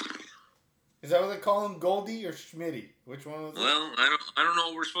 Is that what they call him, Goldie or Schmitty? Which one was it? Well, I don't know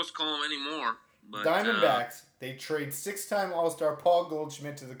what we're supposed to call him anymore. But, Diamondbacks. They trade 6-time All-Star Paul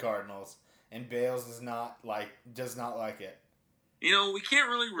Goldschmidt to the Cardinals, and Bales does not like it. We can't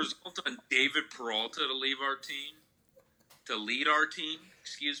really result on David Peralta to lead our team.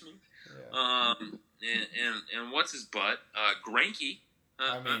 Excuse me. Yeah. And what's his butt? Greinke.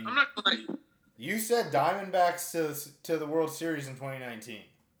 I'm not going to... You said Diamondbacks to the World Series in 2019.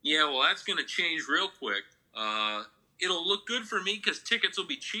 Yeah, well, that's going to change real quick. It'll look good for me because tickets will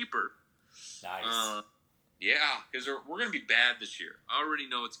be cheaper. Nice. Yeah, because we're going to be bad this year. I already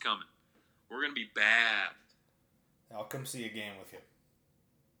know it's coming. We're going to be bad. I'll come see a game with you.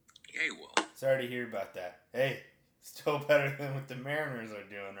 Yeah, you will. Sorry to hear about that. Hey, still better than what the Mariners are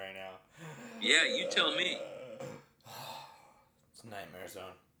doing right now. Yeah, you tell me. It's nightmare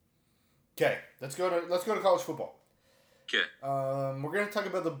zone. Okay, let's go to college football. Okay. We're gonna talk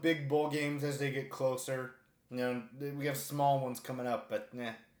about the big bowl games as they get closer. We have small ones coming up, but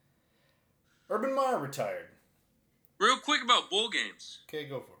Urban Meyer retired. Real quick about bowl games. Okay,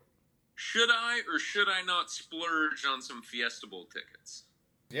 go for it. Should I or should I not splurge on some Fiesta Bowl tickets?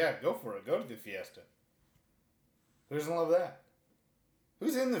 Yeah, go for it. Go to the Fiesta. Who doesn't love that?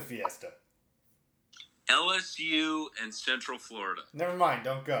 Who's in the Fiesta? LSU and Central Florida. Never mind.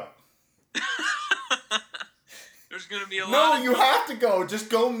 Don't go. There's going to be a lot. No, you have to go. Just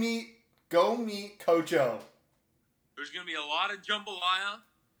go meet Coach O. There's going to be a lot of jambalaya.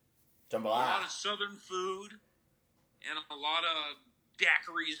 A lot of southern food. And a lot of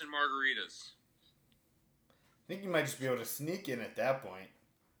daiquiris and margaritas. I think you might just be able to sneak in at that point.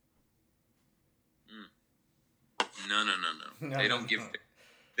 No. They don't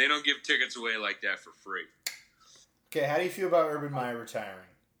give tickets away like that for free. Okay, how do you feel about Urban Meyer retiring?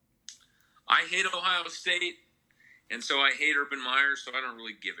 I hate Ohio State, and so I hate Urban Meyer, so I don't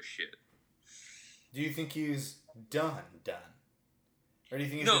really give a shit. Do you think he's done? Or do you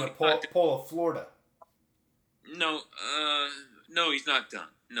think he's going to pull a Florida? No, he's not done.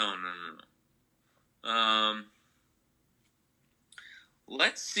 No.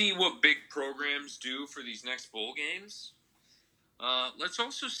 Let's see what big programs do for these next bowl games. Let's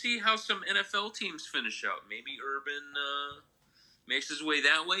also see how some NFL teams finish out. Maybe Urban makes his way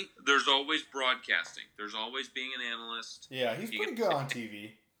that way. There's always broadcasting. There's always being an analyst. Yeah, he's pretty good on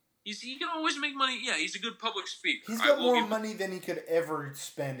TV. He can always make money. Yeah, he's a good public speaker. He's got more money than he could ever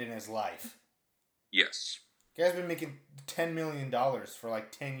spend in his life. Yes. Guy's been making $10 million for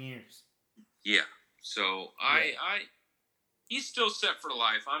like 10 years. Yeah. So he's still set for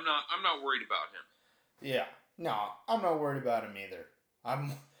life. I'm not worried about him. Yeah. No, I'm not worried about him either.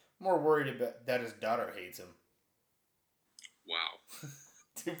 I'm more worried about that his daughter hates him. Wow.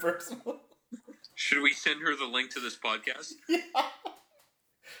 Too personal. Should we send her the link to this podcast? Yeah.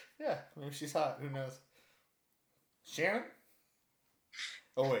 Yeah, maybe she's hot. Who knows? Shannon?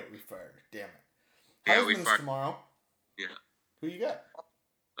 Oh, wait, we fired her. Damn it. Yeah, we Heisman's fired tomorrow. Yeah. Who you got?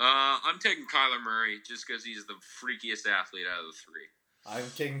 I'm taking Kyler Murray just because he's the freakiest athlete out of the three. I'm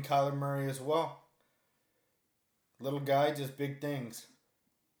taking Kyler Murray as well. Little guy, just big things.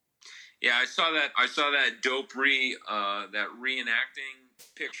 Yeah, I saw that dope that reenacting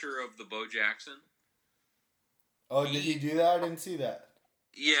picture of the Bo Jackson. Oh, did he do that? I didn't see that.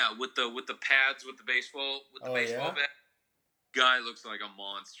 Yeah, with the pads with the baseball bat. Guy looks like a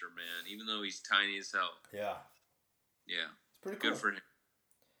monster, man. Even though he's tiny as hell. Yeah. Yeah. It's pretty cool. Good for him.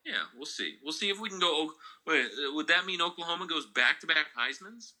 Yeah, we'll see. We'll see if we can go. Wait, would that mean Oklahoma goes back-to-back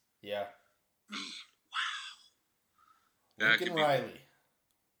Heismans? Yeah. Wow. Lincoln Riley.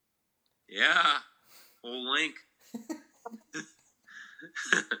 Yeah. Old Link.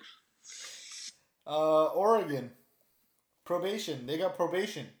 Oregon. Probation. They got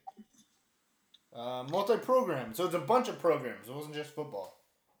probation. Multi-program. So it's a bunch of programs. It wasn't just football.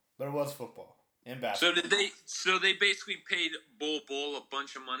 But it was football. And basketball. So they basically paid Bull a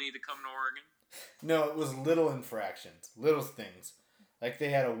bunch of money to come to Oregon? No, it was little infractions. Little things. Like they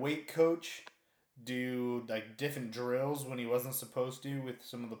had a weight coach do like different drills when he wasn't supposed to with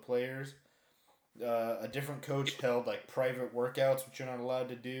some of the players. A different coach held like private workouts, which you're not allowed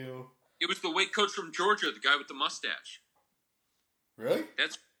to do. It was the weight coach from Georgia, the guy with the mustache. Really?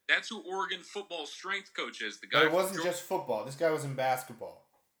 That's who Oregon football strength coach is. The But guy. it wasn't just football. This guy was in basketball.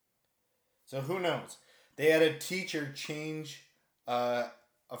 So who knows? They had a teacher change a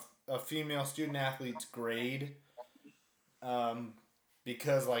female student athlete's grade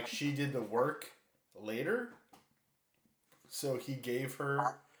because like she did the work later. So he gave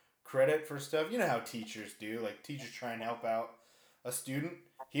her credit for stuff. You know how teachers do. Like teachers try and help out a student.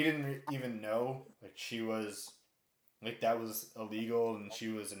 He didn't even know like she was like that was illegal and she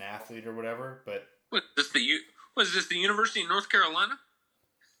was an athlete or whatever. But was this the University of North Carolina?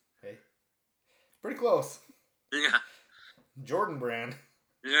 Hey, pretty close. Yeah. Jordan Brand.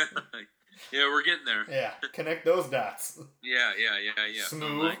 Yeah. Yeah, we're getting there. Yeah, connect those dots. Yeah.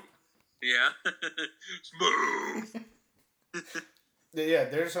 Smooth. Yeah. Smooth. Yeah,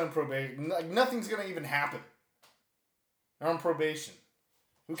 they're just on probation. Like, nothing's going to even happen. They're on probation.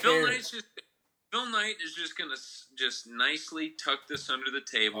 Who cares? Phil Knight is just going to just nicely tuck this under the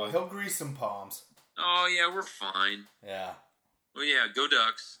table. Oh, he'll grease some palms. Oh, yeah, we're fine. Yeah. Well, yeah, go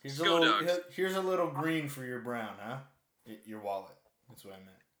Ducks. Here's a little green for your brown, huh? Your wallet. That's what I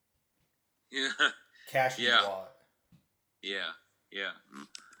meant. Yeah. Cash in your wallet. Yeah.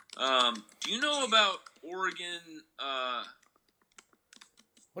 Do you know about Oregon?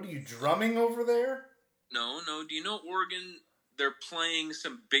 What are you drumming over there? No. Do you know Oregon? They're playing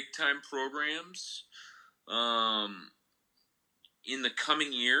some big time programs, in the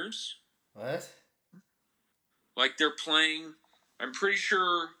coming years. What? Like they're playing. I'm pretty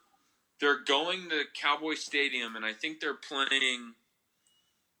sure they're going to Cowboy Stadium, and I think they're playing.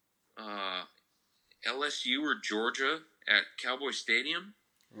 LSU or Georgia at Cowboy Stadium.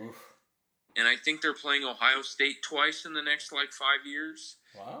 Oof. And I think they're playing Ohio State twice in the next, 5 years.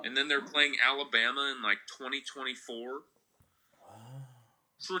 Wow. And then they're playing Alabama in, 2024. Wow.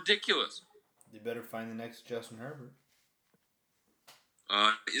 It's ridiculous. They better find the next Justin Herbert.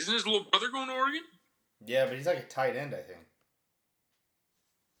 Isn't his little brother going to Oregon? Yeah, but he's like a tight end, I think.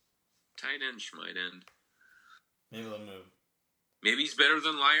 Tight end, schmight end. Maybe they'll move. Maybe he's better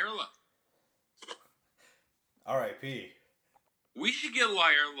than Lyerla. R.I.P. We should get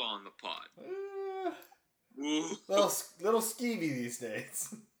Lyerla on the pod. Little skeevy these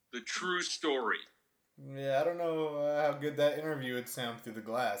days. The true story. Yeah, I don't know how good that interview would sound through the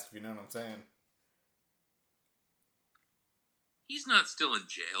glass, if you know what I'm saying. He's not still in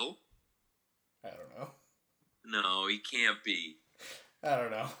jail. I don't know. No, he can't be. I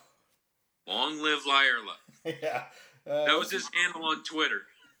don't know. Long live Lyerla. Yeah. That was his handle on Twitter.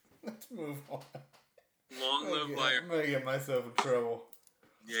 Let's move on. Long live Lyerla. I'm going to get myself in trouble.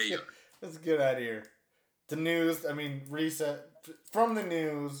 Yeah. Let's get out of here. The news, reset. From the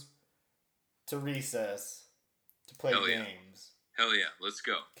news to recess to play games. Hell yeah. Let's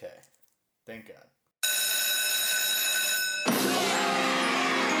go. Okay. Thank God.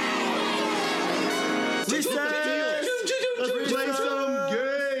 Recess! Let's play some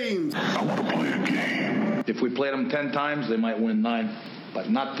games! I want to play a game. If we played them 10 times, they might win 9. But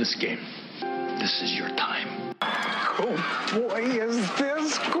not this game. This is your time. Oh boy, is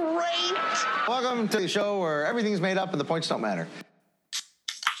this great! Welcome to the show where everything's made up and the points don't matter.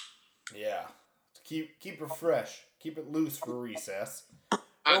 Yeah. Keep it fresh. Keep it loose for recess.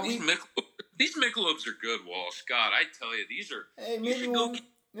 These Michelobs are good, Walsh. God, I tell you, these are... Hey, maybe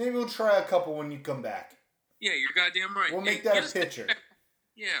we'll try a couple when you come back. Yeah, you're goddamn right. We'll make that a picture.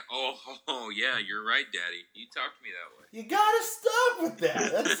 Yeah. Oh, yeah, you're right, Daddy. You talk to me that way. You gotta stop with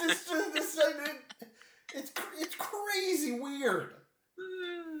that. It's crazy weird.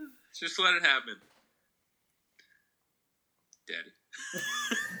 Just let it happen. Daddy.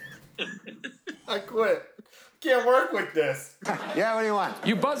 I quit. Can't work with this. Yeah, what do you want?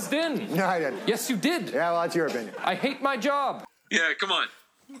 You buzzed in. No, I didn't. Yes, you did. Yeah, well, that's your opinion. I hate my job. Yeah, come on.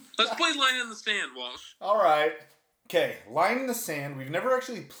 Let's play Line in the Sand, Walsh. All right. Okay, Line in the Sand. We've never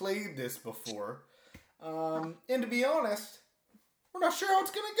actually played this before. And to be honest, we're not sure how it's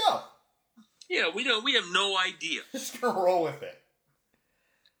going to go. Yeah, we have no idea. Just going to roll with it.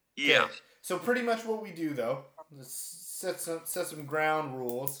 Yeah. Okay. So pretty much what we do, though, is set some ground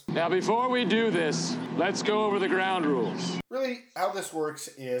rules. Now, before we do this, let's go over the ground rules. Really, how this works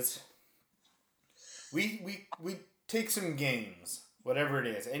is we take some games, whatever it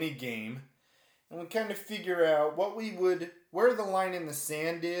is, any game, and we kind of figure out where the line in the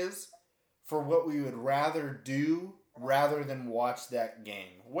sand is for what we would rather do rather than watch that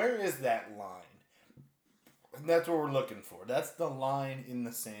game. Where is that line? And that's what we're looking for. That's the line in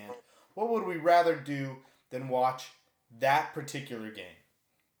the sand. What would we rather do than watch that particular game?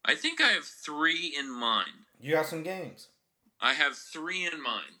 I think I have 3 in mind. You have some games. I have 3 in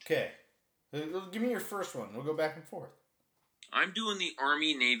mind. Okay. Give me your first one. We'll go back and forth. I'm doing the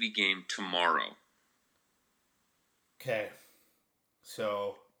Army-Navy game tomorrow. Okay.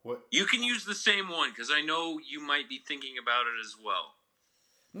 So, what? You can use the same one, because I know you might be thinking about it as well.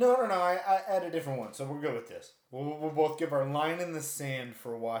 No. I had a different one, so we'll go with this. We'll both give our line in the sand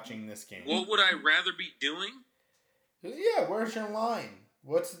for watching this game. What would I rather be doing? Yeah, where's your line?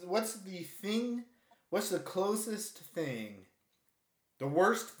 What's the thing? What's the closest thing? The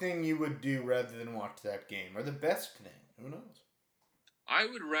worst thing you would do rather than watch that game, or the best thing? Who knows? I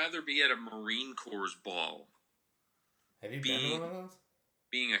would rather be at a Marine Corps ball. Have you been to one of those?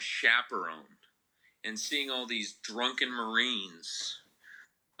 Being a chaperone and seeing all these drunken Marines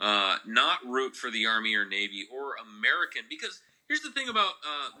not root for the Army or Navy or American. Because here's the thing about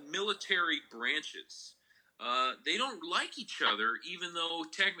military branches. They don't like each other, even though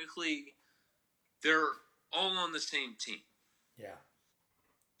technically they're all on the same team. Yeah.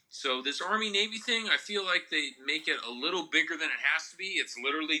 So this Army-Navy thing, I feel like they make it a little bigger than it has to be. It's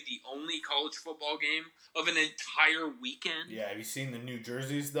literally the only college football game of an entire weekend. Yeah, have you seen the new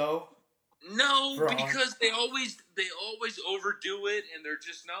jerseys, though? No, because they always overdo it, and they're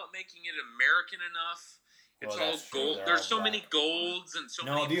just not making it American enough. It's all gold. There's so many golds and so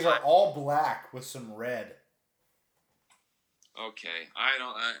many... No, these are all black with some red. Okay,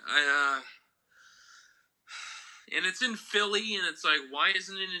 and it's in Philly, and it's like, why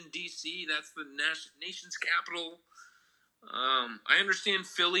isn't it in D.C.? That's the nation's capital. I understand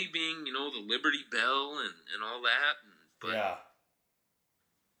Philly being, the Liberty Bell and all that. But yeah.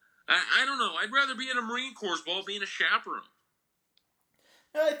 I don't know. I'd rather be at a Marine Corps ball being a chaperone.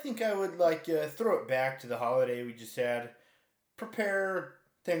 I think I would throw it back to the holiday we just had. Prepare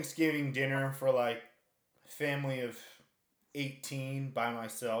Thanksgiving dinner for a family of 18 by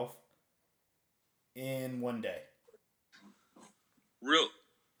myself in one day. Really?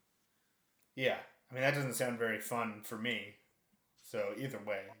 Yeah. I mean, that doesn't sound very fun for me. So either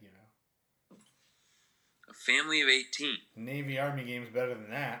way, A family of 18. Navy Army game's better than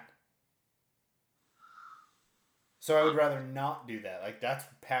that. So I would rather not do that. That's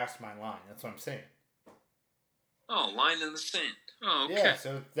past my line. That's what I'm saying. Oh, line in the sand. Oh, okay. Yeah,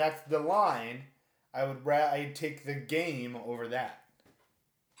 so that's the line. I'd take the game over that.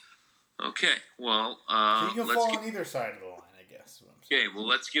 Okay, well, so you can fall on either side of the line, I guess. Okay, well,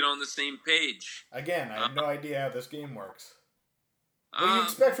 let's get on the same page. Again, I have no idea how this game works. What do you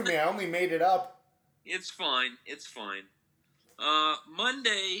expect from me? I only made it up. It's fine.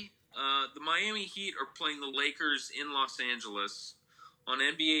 Monday, the Miami Heat are playing the Lakers in Los Angeles on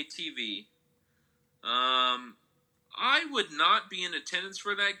NBA TV. I would not be in attendance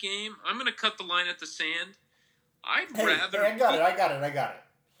for that game. I'm going to cut the line at the sand. I got it.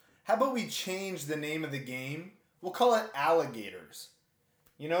 How about we change the name of the game? We'll call it Alligators.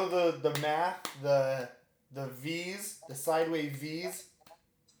 You know the math, the V's, the sideways V's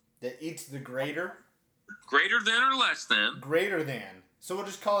that eats the greater? Greater than or less than? Greater than. So we'll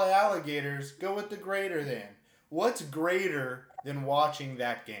just call it Alligators. Go with the greater than. What's greater than watching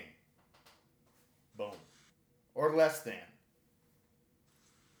that game? Boom. Or less than.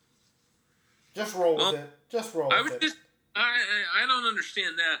 Just roll with it. Just roll with it. I don't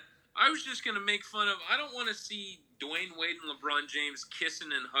understand that. I was just going to make fun of... I don't want to see Dwayne Wade and LeBron James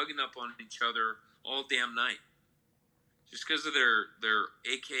kissing and hugging up on each other all damn night. Just because of their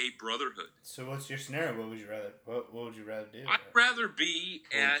AKA brotherhood. So what's your scenario? What would you rather do? I'd rather be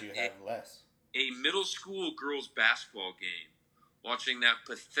at a middle school girls basketball game, watching that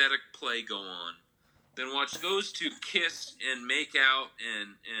pathetic play go on, than watch those two kiss and make out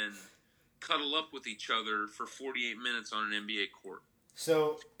and cuddle up with each other for 48 minutes on an NBA court.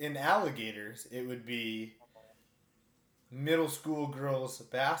 So in Alligators, it would be middle school girls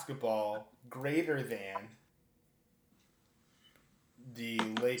basketball greater than the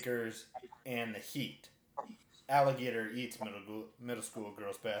Lakers and the Heat. Alligator eats middle school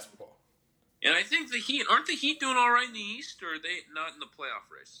girls basketball. And I think aren't the Heat doing all right in the East, or are they not in the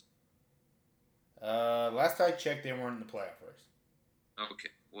playoff race? Last I checked, they weren't in the playoff race. Okay,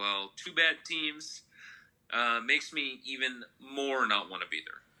 well, two bad teams. Makes me even more not want to be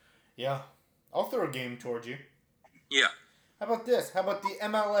there. Yeah. I'll throw a game towards you. Yeah. How about this? How about the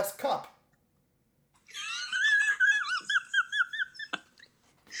MLS Cup?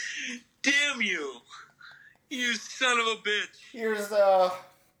 Damn you! You son of a bitch!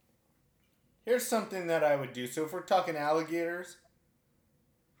 Here's something that I would do. So if we're talking alligators,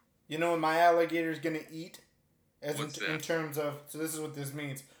 you know what my alligator is going to eat? In terms of, so this is what this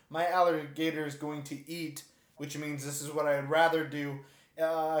means. My alligator is going to eat, which means this is what I'd rather do.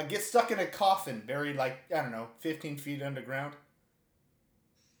 Get stuck in a coffin, buried 15 feet underground.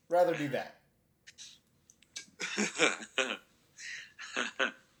 Rather do that.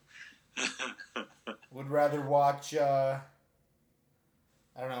 Would rather watch,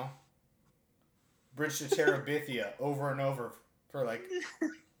 Bridge to Terabithia over and over for a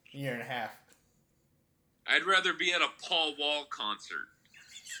year and a half. I'd rather be at a Paul Wall concert.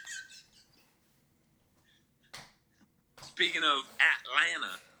 Speaking of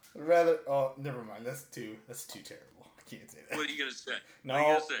Atlanta. Oh, never mind. That's too terrible. I can't say that. What are you going to say? No. What are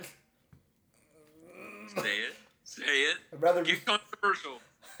you going to say? Say it. I'd rather get controversial.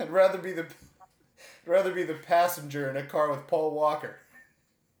 I'd rather be the passenger in a car with Paul Walker.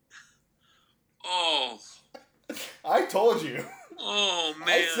 Oh. I told you. Oh, man.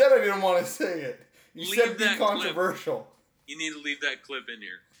 I said I didn't want to say it. You said be controversial. Clip. You need to leave that clip in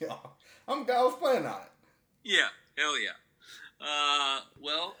here. Yeah. I was planning on it. Yeah. Hell yeah.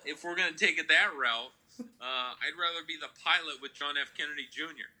 Well, if we're going to take it that route, I'd rather be the pilot with John F. Kennedy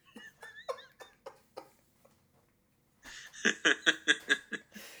Jr.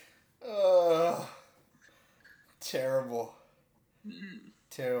 Terrible.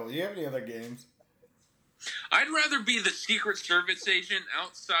 Terrible. Do you have any other games? I'd rather be the Secret Service agent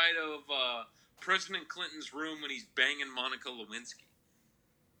outside of President Clinton's room when he's banging Monica Lewinsky.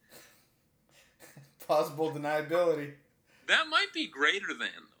 Possible deniability. That might be greater than,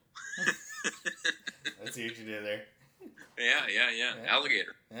 though. I see what you did there. Yeah.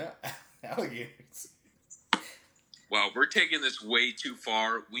 Alligator. Yeah, alligators. Wow, we're taking this way too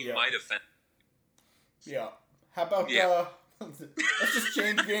far. We might offend. Yeah. How about, let's just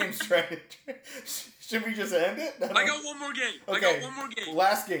change games, Should we just end it? I got one more game. Okay. I got one more game.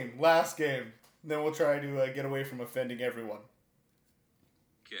 Last game. Then we'll try to get away from offending everyone.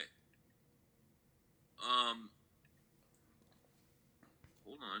 Okay. Hold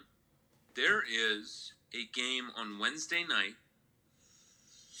on. There is a game on Wednesday night.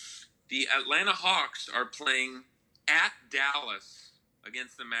 The Atlanta Hawks are playing at Dallas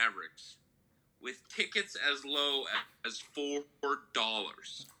against the Mavericks with tickets as low as $4.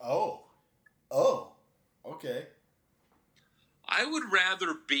 Oh. Okay. I would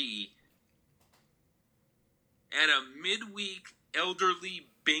rather be at a midweek elderly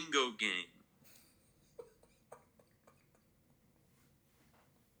bingo game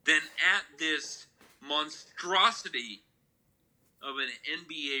than at this monstrosity of an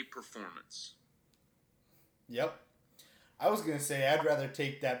NBA performance. Yep. I was going to say I'd rather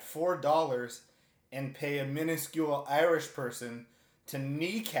take that $4 and pay a minuscule Irish person to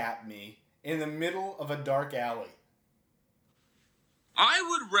kneecap me in the middle of a dark alley. I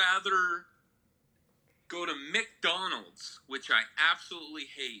would rather go to McDonald's, which I absolutely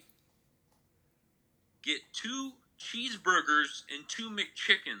hate, get 2 cheeseburgers and 2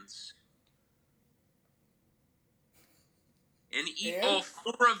 McChickens, and eat all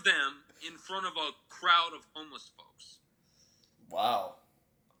 4 of them in front of a crowd of homeless folks. Wow.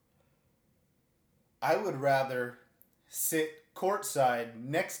 I would rather sit courtside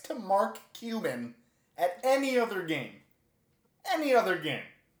next to Mark Cuban at any other game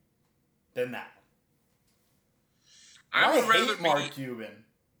than that. I hate Mark Cuban.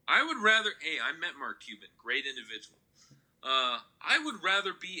 I would rather... Hey, I met Mark Cuban. Great individual. I would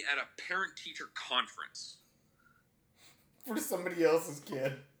rather be at a parent-teacher conference. For somebody else's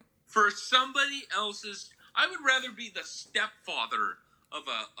kid. For somebody else's... I would rather be the stepfather of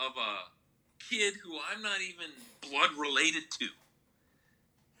a kid who I'm not even blood related to.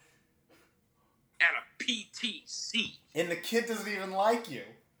 At a PTC. And the kid doesn't even like you.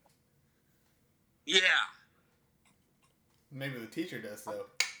 Yeah. Maybe the teacher does, though.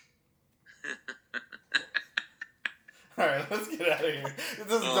 Alright, let's get out of here.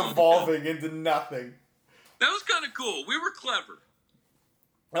 This is devolving into nothing. That was kind of cool. We were clever.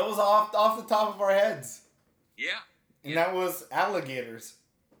 That was off the top of our heads. Yeah. And that was alligators.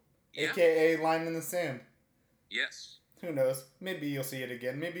 Yeah. AKA line in the sand. Yes. Who knows? Maybe you'll see it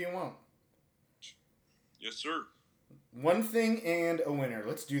again. Maybe you won't. Yes, sir. One thing and a winner.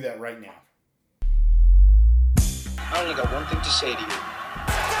 Let's do that right now. I only got one thing to say to you.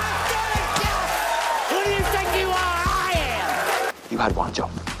 Who do you think you are? I am! You had one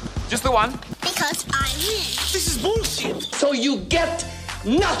job. Just the one? Because I win. This is bullshit! So you get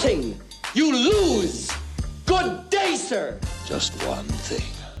nothing! You lose! Good day, sir! Just one thing.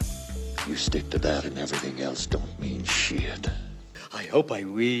 You stick to that and everything else don't mean shit. I hope I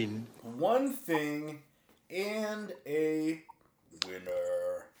win. One thing and a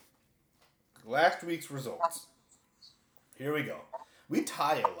winner. Last week's results. Here we go. We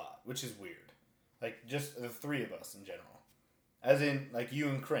tie a lot, which is weird. Like, just the 3 of us in general. As in, like, you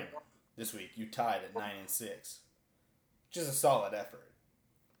and Kramer. This week, you tied at 9-6. Which is a solid effort.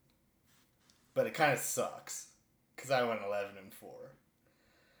 But it kind of sucks. Because I went 11-4.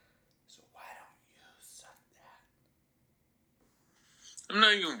 So why don't you suck that? I'm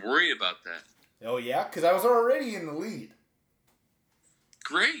not even worried about that. Oh, yeah? Because I was already in the lead.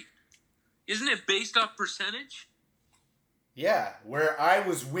 Great. Isn't it based off percentage? Yeah, where I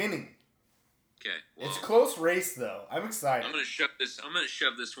was winning. Okay. Well, it's a close race, though. I'm excited. I'm gonna shove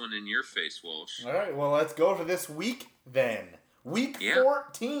this one in your face, Walsh. All right. Well, let's go for this week then. Week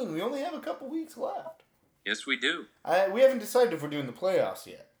 14. We only have a couple weeks left. Yes, we do. We haven't decided if we're doing the playoffs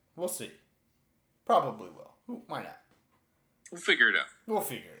yet. We'll see. Probably will. Why not? We'll figure it out.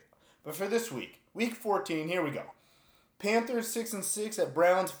 But for this week, week 14, here we go. Panthers 6-6 at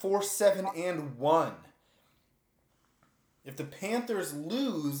Browns 4-7-1. If the Panthers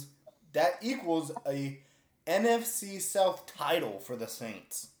lose, that equals a NFC South title for the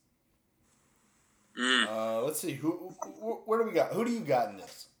Saints. Let's see. Where do we got? Who do you got in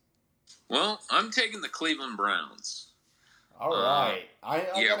this? Well, I'm taking the Cleveland Browns. All right. I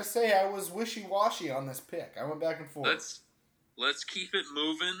gotta say, I was wishy-washy on this pick. I went back and forth. Let's keep it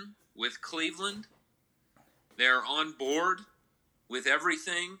moving with Cleveland. They're on board with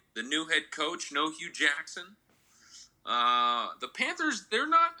everything. The new head coach, no Hugh Jackson. The Panthers, they're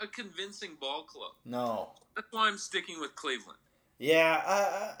not a convincing ball club. No. That's why I'm sticking with Cleveland.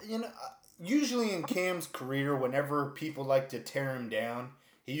 Yeah, usually in Cam's career, whenever people like to tear him down,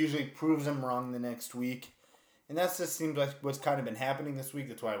 he usually proves them wrong the next week. And that just seems like what's kind of been happening this week.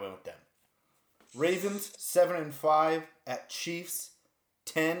 That's why I went with them. Ravens, 7-5 at Chiefs,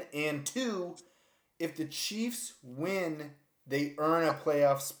 10-2. if the Chiefs win, they earn a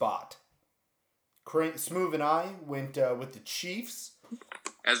playoff spot. Smooth and I went with the Chiefs.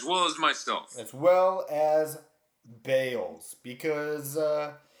 As well as myself. As well as Bales. Because,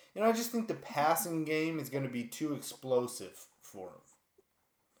 I just think the passing game is going to be too explosive for him.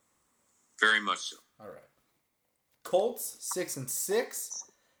 Very much so. All right. Colts 6-6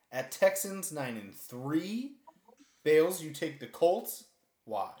 at Texans 9-3. Bales, you take the Colts.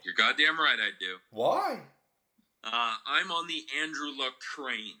 Why? You're goddamn right I do. Why? I'm on the Andrew Luck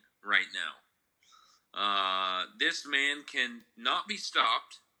train right now. This man can not be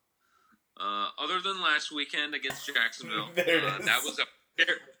stopped. Other than last weekend against Jacksonville. That was a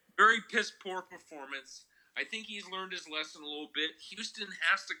very, very piss poor performance. I think he's learned his lesson a little bit. Houston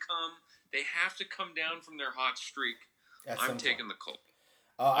has to come. They have to come down from their hot streak. I'm taking the Colts.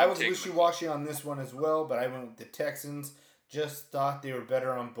 I was wishy-washy on this one as well, but I went with the Texans. Just thought they were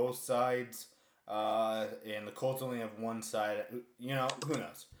better on both sides. And the Colts only have one side. Who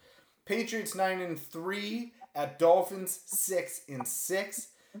knows? Patriots 9-3 at Dolphins 6-6.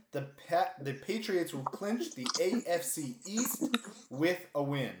 The Patriots will clinch the AFC East with a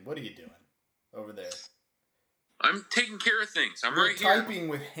win. What are you doing over there? I'm taking care of things. I'm You're right here. typing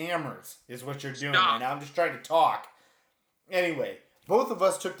with hammers is what you're doing right now. I'm just trying to talk. Anyway, both of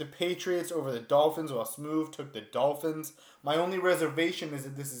us took the Patriots over the Dolphins while Smooth took the Dolphins. My only reservation is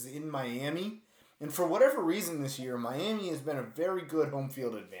that this is in Miami. And for whatever reason this year, Miami has been a very good home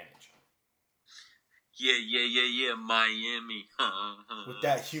field advantage. Yeah, Miami. With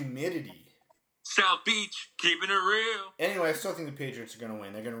that humidity. South Beach, keeping it real. Anyway, I still think the Patriots are going to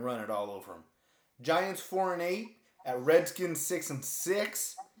win. They're going to run it all over them. Giants 4-8 at Redskins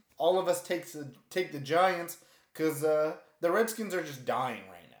 6-6. All of us take the Giants because the Redskins are just dying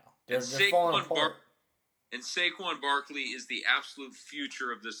right now. They're falling apart. And Saquon Barkley is the absolute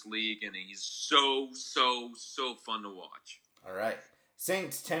future of this league, and he's so fun to watch. All right.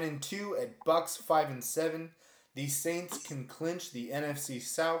 Saints 10-2 at Bucks 5-7. The Saints can clinch the NFC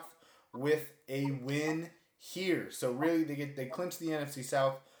South with a win here. So really, they clinch the NFC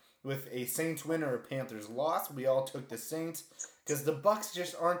South with a Saints win or a Panthers loss. We all took the Saints because the Bucks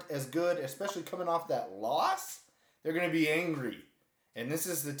just aren't as good, especially coming off that loss. They're going to be angry. And this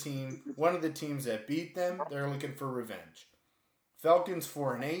is the team, one of the teams that beat them. They're looking for revenge. Falcons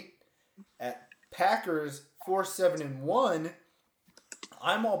 4-8 at Packers 4-7-1.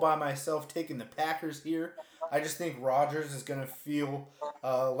 I'm all by myself taking the Packers here. I just think Rodgers is going to feel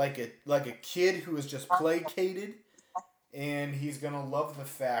like a kid who is just placated. And he's going to love the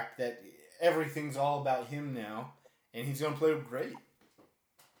fact that everything's all about him now. And he's going to play great.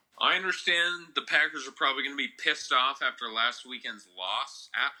 I understand the Packers are probably going to be pissed off after last weekend's loss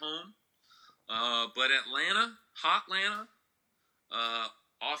at home. But Atlanta,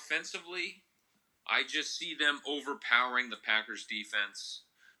 offensively, I just see them overpowering the Packers defense.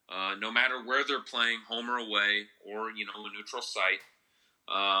 No matter where they're playing, home or away, or, a neutral site.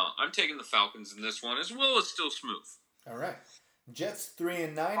 I'm taking the Falcons in this one, as well as still Smooth. All right. Jets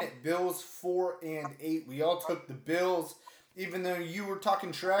 3-9 at Bills 4-8. We all took the Bills, even though you were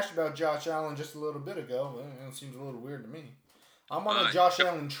talking trash about Josh Allen just a little bit ago. Well, it seems a little weird to me. I'm on a Josh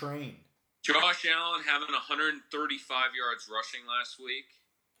Allen train. Josh Allen having 135 yards rushing last week.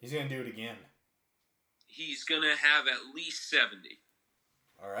 He's going to do it again. He's going to have at least 70.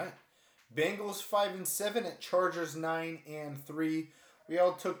 All right. Bengals 5-7 at Chargers 9-3. We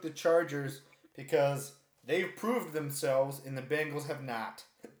all took the Chargers because they've proved themselves and the Bengals have not.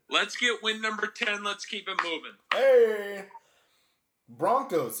 Let's get win number 10. Let's keep it moving. Hey!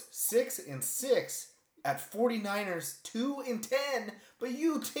 Broncos 6-6 at 49ers 2-10, but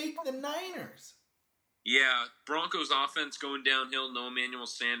you take the Niners. Yeah, Broncos offense going downhill. No Emmanuel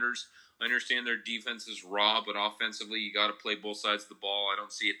Sanders. I understand their defense is raw, but offensively you got to play both sides of the ball. I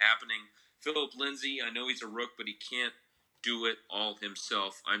don't see it happening. Philip Lindsay, I know he's a rook, but he can't do it all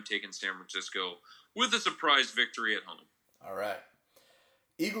himself. I'm taking San Francisco with a surprise victory at home. All right.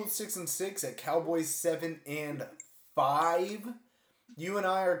 Eagles 6-6 at Cowboys 7-5. You and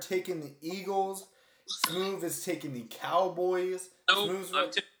I are taking the Eagles. Smooth is taking the Cowboys. No, I'm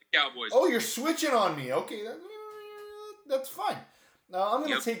taking the Cowboys. Oh, you're switching on me. Okay, that's fine. I'm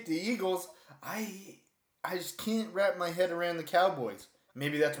going to take the Eagles. I just can't wrap my head around the Cowboys.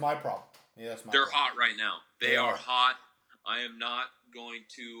 Maybe that's my problem. They're hot right now. They are hot. I am not going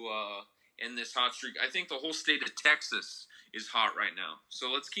to end this hot streak. I think the whole state of Texas is hot right now. So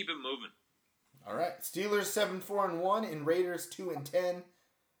let's keep it moving. All right. Steelers 7-4-1 and Raiders 2-10.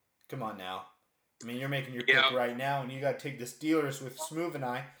 Come on now. I mean, you're making your pick right now, and you got to take the Steelers with Smooth and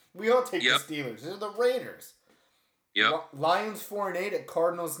I. We all take the Steelers. They're the Raiders. Yep. Lions 4-8 at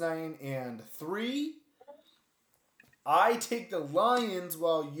Cardinals 9-3. I take the Lions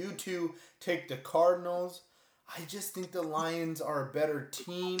while you two take the Cardinals. I just think the Lions are a better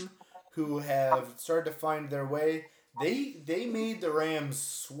team who have started to find their way. They made the Rams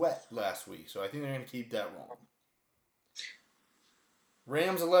sweat last week, so I think they're going to keep that rolling.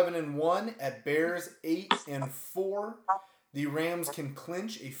 Rams 11-1 at Bears 8-4. The Rams can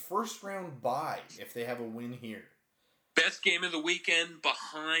clinch a first-round bye if they have a win here. Best game of the weekend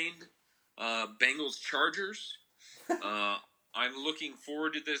behind Bengals Chargers. I'm looking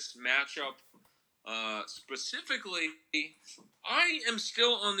forward to this matchup. Specifically, I am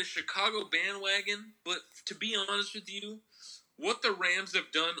still on the Chicago bandwagon, but to be honest with you, what the Rams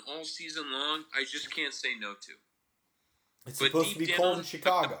have done all season long, I just can't say no to. It's supposed to be cold in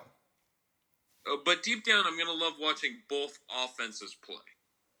Chicago. But deep down, I'm going to love watching both offenses play.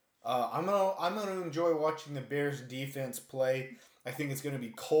 I'm gonna enjoy watching the Bears defense play. I think it's going to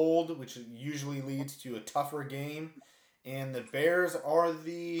be cold, which usually leads to a tougher game. And the Bears are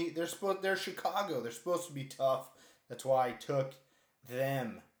they're Chicago. They're supposed to be tough. That's why I took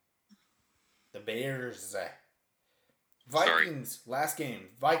them. The Bears. Vikings, last game.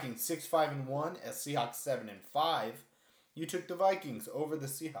 Vikings 6-5-1 as Seahawks 7-5. You took the Vikings over the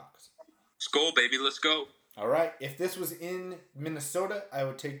Seahawks. Let's go, baby. Let's go. All right. If this was in Minnesota, I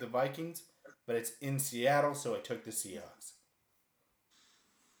would take the Vikings, but it's in Seattle, so I took the Seahawks.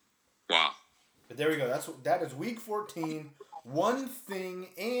 Wow. But there we go. That is week 14. One thing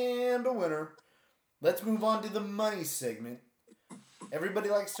and a winner. Let's move on to the money segment. Everybody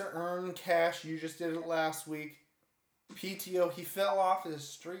likes to earn cash. You just did it last week. PTO, he fell off his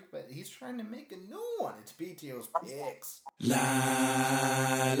streak, but he's trying to make a new one. It's PTO's picks. La,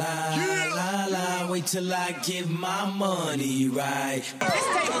 la, la, la, wait till I give my money right. This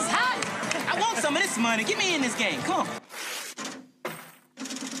table's hot. I want some of this money. Get me in this game. Come on.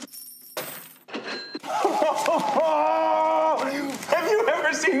 Have you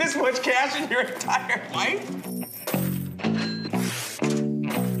ever seen this much cash in your entire life?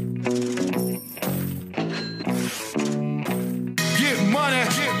 Get money,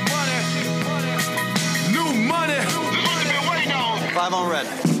 new money. The money been waiting on. 5 on red.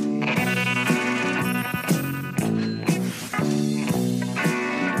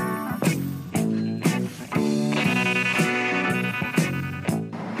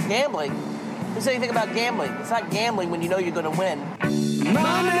 Gambling? Who said anything about gambling? It's not gambling when you know you're going to win.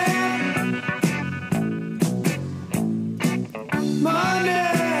 Money, money.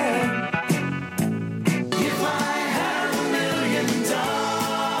 If I had $1 million,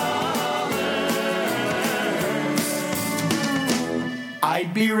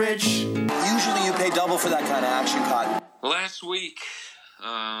 I'd be rich. Usually you pay double for that kind of action, Cotton. Last week,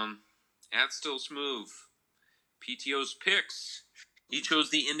 at Still Smooth, PTO's picks. He chose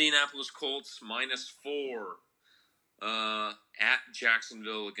the Indianapolis Colts -4 at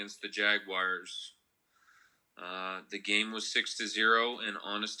Jacksonville against the Jaguars. The game was 6-0, and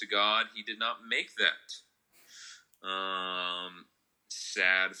honest to God, he did not make that.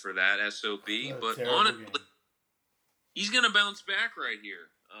 Sad for that SOB, but honestly, he's going to bounce back right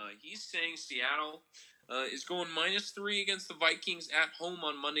here. He's saying Seattle is going -3 against the Vikings at home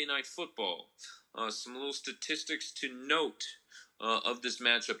on Monday Night Football. Some little statistics to note of this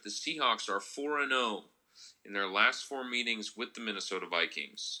matchup. The Seahawks are 4-0 in their last 4 meetings with the Minnesota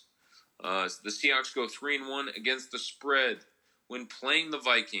Vikings. The Seahawks go 3-1 against the spread when playing the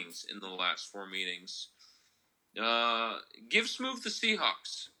Vikings in the last 4 meetings. Give Smooth the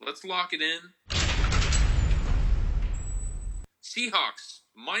Seahawks. Let's lock it in. Seahawks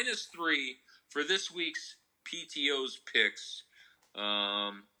 -3 for this week's PTO's picks.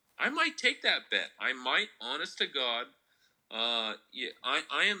 I might take that bet. I might, honest to God. I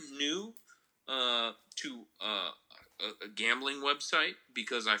am new to a gambling website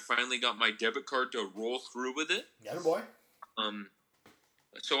because I finally got my debit card to roll through with it. Got it, boy.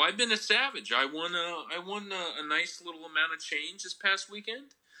 So I've been a savage. I won a nice little amount of change this past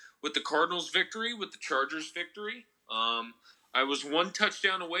weekend with the Cardinals' victory, with the Chargers' victory. I was 1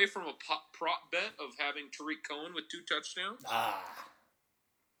 touchdown away from a prop bet of having Tariq Cohen with 2 touchdowns.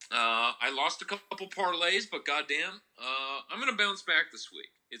 I lost a couple parlays, but goddamn, I'm going to bounce back this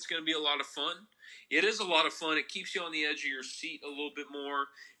week. It's going to be a lot of fun. It is a lot of fun. It keeps you on the edge of your seat a little bit more,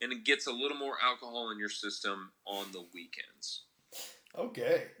 and it gets a little more alcohol in your system on the weekends.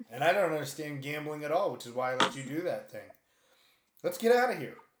 Okay. And I don't understand gambling at all, which is why I let you do that thing. Let's get out of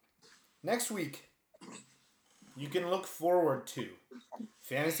here. Next week, you can look forward to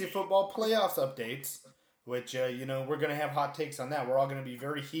fantasy football playoffs updates, which, we're going to have hot takes on that. We're all going to be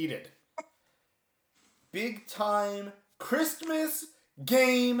very heated. big-time Christmas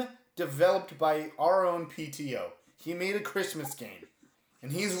game developed by our own PTO. He made a Christmas game,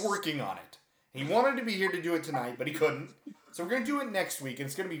 and he's working on it. He wanted to be here to do it tonight, but he couldn't. So we're going to do it next week, and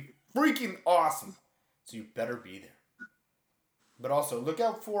it's going to be freaking awesome. So you better be there. But also, look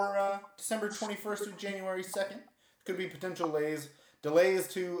out for December 21st or January 2nd. Could be potential delays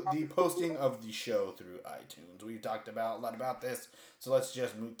to the posting of the show through iTunes. We've talked a lot about this, so let's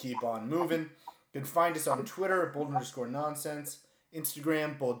just keep on moving. You can find us on Twitter at bold_nonsense,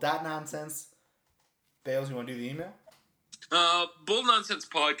 Instagram, bold.nonsense. Bales, you want to do the email?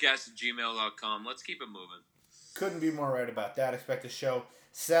 boldnonsensepodcast@gmail.com. Let's keep it moving. Couldn't be more right about that. Expect a show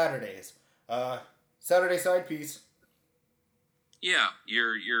Saturdays. Saturday side piece. Yeah,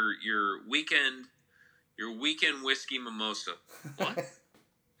 your weekend whiskey mimosa. What?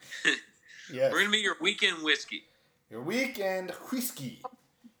 Yes. We're gonna be your weekend whiskey. Your weekend whiskey.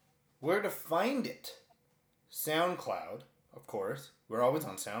 Where to find it? SoundCloud, of course. We're always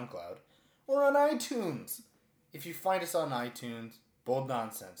on SoundCloud. Or on iTunes. If you find us on iTunes, Bold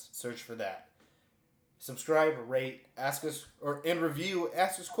Nonsense, search for that. Subscribe, rate, ask us,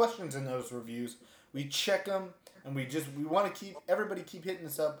 ask us questions in those reviews. We check them, and we want to everybody keep hitting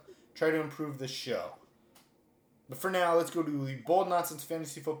us up, try to improve the show. But for now, let's go to the Bold Nonsense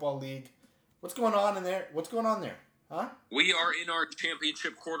Fantasy Football League. What's going on in there? What's going on there? Huh? We are in our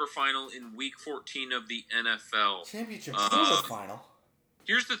championship quarterfinal in Week 14 of the NFL. Championship quarterfinal?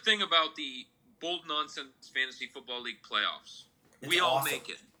 Here's the thing about the Bold Nonsense Fantasy Football League playoffs. We all make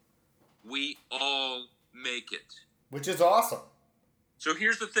it. We all make it. Which is awesome. So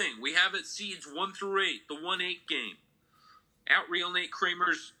here's the thing. We have it seeds 1 through 8, the 1-8 game. At Real Nate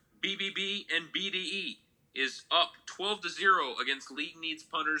Kramer's BBB and BDE is up 12-0 against League Needs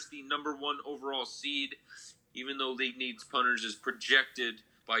Punters, the number 1 overall seed, even though League Needs Punters is projected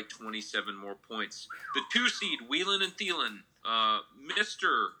by 27 more points. The 2 seed, Wheelan and Thielen,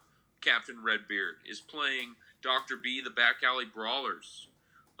 Mr. Captain Redbeard, is playing Dr. B, the Back Alley Brawlers.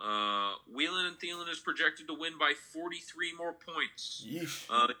 Wheelan and Thielen is projected to win by 43 more points.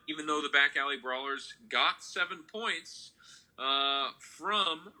 Even though the Back Alley Brawlers got 7 points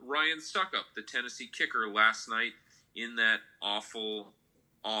from Ryan Suckup, the Tennessee kicker, last night in that awful,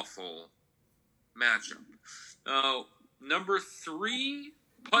 awful matchup. Number 3,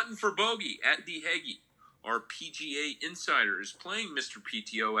 Puttin' for Bogey at D. Heggie. Our PGA insider is playing Mr.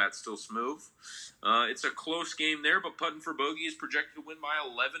 PTO at Still Smooth. It's a close game there, but Puttin' for Bogey is projected to win by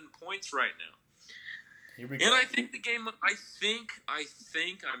 11 points right now. Here we go. And I think the game, I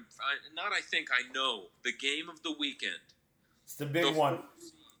know the game of the weekend. It's the big one.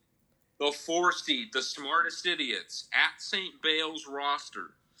 The 4 seed, the Smartest Idiots, at St. Bale's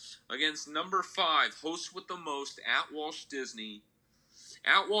roster against number 5, host with the most, at Walsh Disney.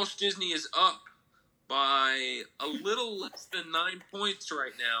 At Walsh Disney is up by a little less than 9 points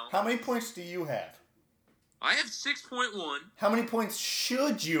right now. How many points do you have? I have 6.1. How many points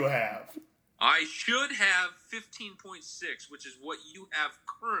should you have? I should have 15.6, which is what you have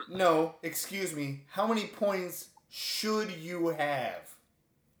currently. No, excuse me. How many points should you have?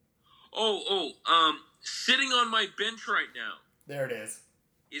 Sitting on my bench right now. There it is.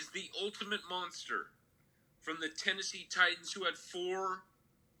 Is the ultimate monster from the Tennessee Titans, who had 4,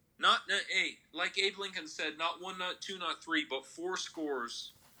 like Abe Lincoln said, not 1, not 2, not 3, but 4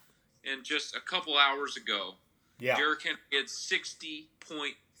 scores. And just a couple hours ago, Derrick Henry had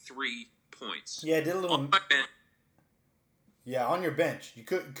 60.3 points. Yeah, did a little. On my bench. Yeah, on your bench. You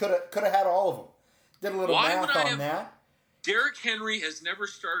could have had all of them. Did a little math on that. Derrick Henry has never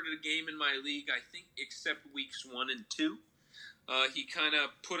started a game in my league, I think, except weeks 1 and 2. He kind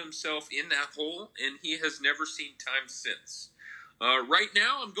of put himself in that hole, and he has never seen time since. Right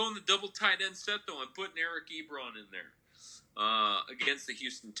now, I'm going the double tight end set, though. I'm putting Eric Ebron in there against the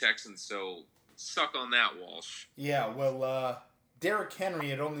Houston Texans, so suck on that, Walsh. Yeah, well, Derrick Henry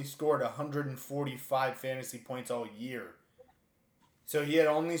had only scored 145 fantasy points all year. So he had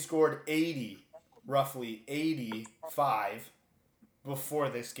only scored roughly 85 before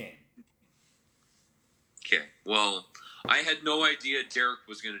this game. Okay, well, I had no idea Derek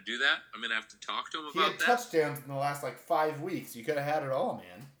was going to do that. I'm going to have to talk to him about that. He had touchdowns in the last 5 weeks. You could have had it all,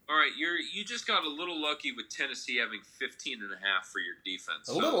 man. All right, you just got a little lucky with Tennessee having 15.5 for your defense.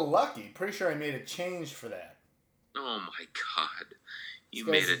 A little lucky. Pretty sure I made a change for that. Oh my God, you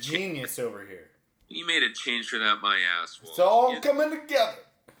made a genius over here. You made a change for that, my ass. It's all coming together.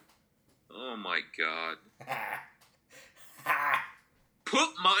 Oh my God. Put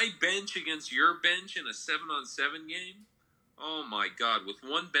my bench against your bench in a 7-on-7 game? Oh my God. With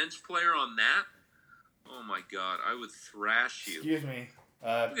one bench player on that? Oh my God. I would thrash you. Excuse me.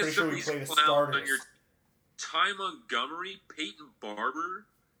 Pretty sure we played the starters. Ty Montgomery, Peyton Barber,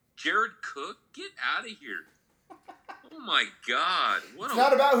 Jared Cook. Get out of here. Oh my God. It's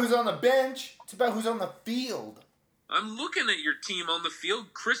not about who's on the bench. It's about who's on the field. I'm looking at your team on the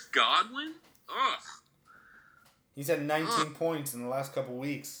field. Chris Godwin? Ugh. He's had 19 points in the last couple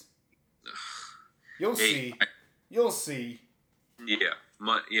weeks. You'll see. You'll see. Yeah.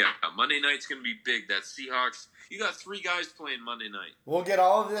 Monday night's going to be big. That Seahawks. You got 3 guys playing Monday night. We'll get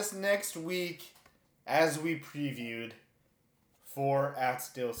all of this next week as we previewed for At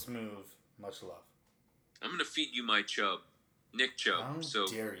Still Smooth. Much love. I'm going to feed you my Chubb. Nick Chubb. How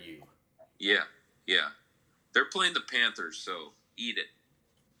dare you? Yeah. They're playing the Panthers, so eat it.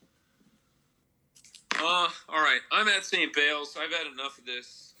 All right. I'm at St. Bale's. I've had enough of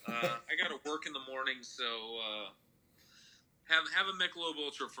this. I got to work in the morning, so have a Michelob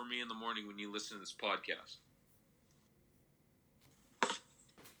Ultra for me in the morning when you listen to this podcast.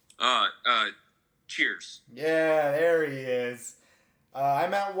 Cheers. Yeah, there he is.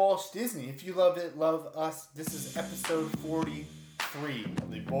 I'm at Walsh Disney. If you love it, love us. This is episode 43 of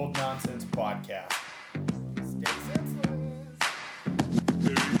the Bold Nonsense Podcast. Stay senseless.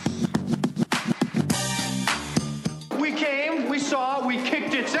 We came, we saw, we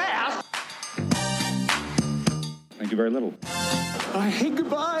kicked its ass. Thank you very little. I hate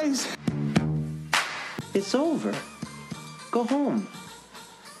goodbyes. It's over. Go home.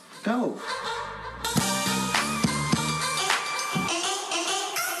 Go.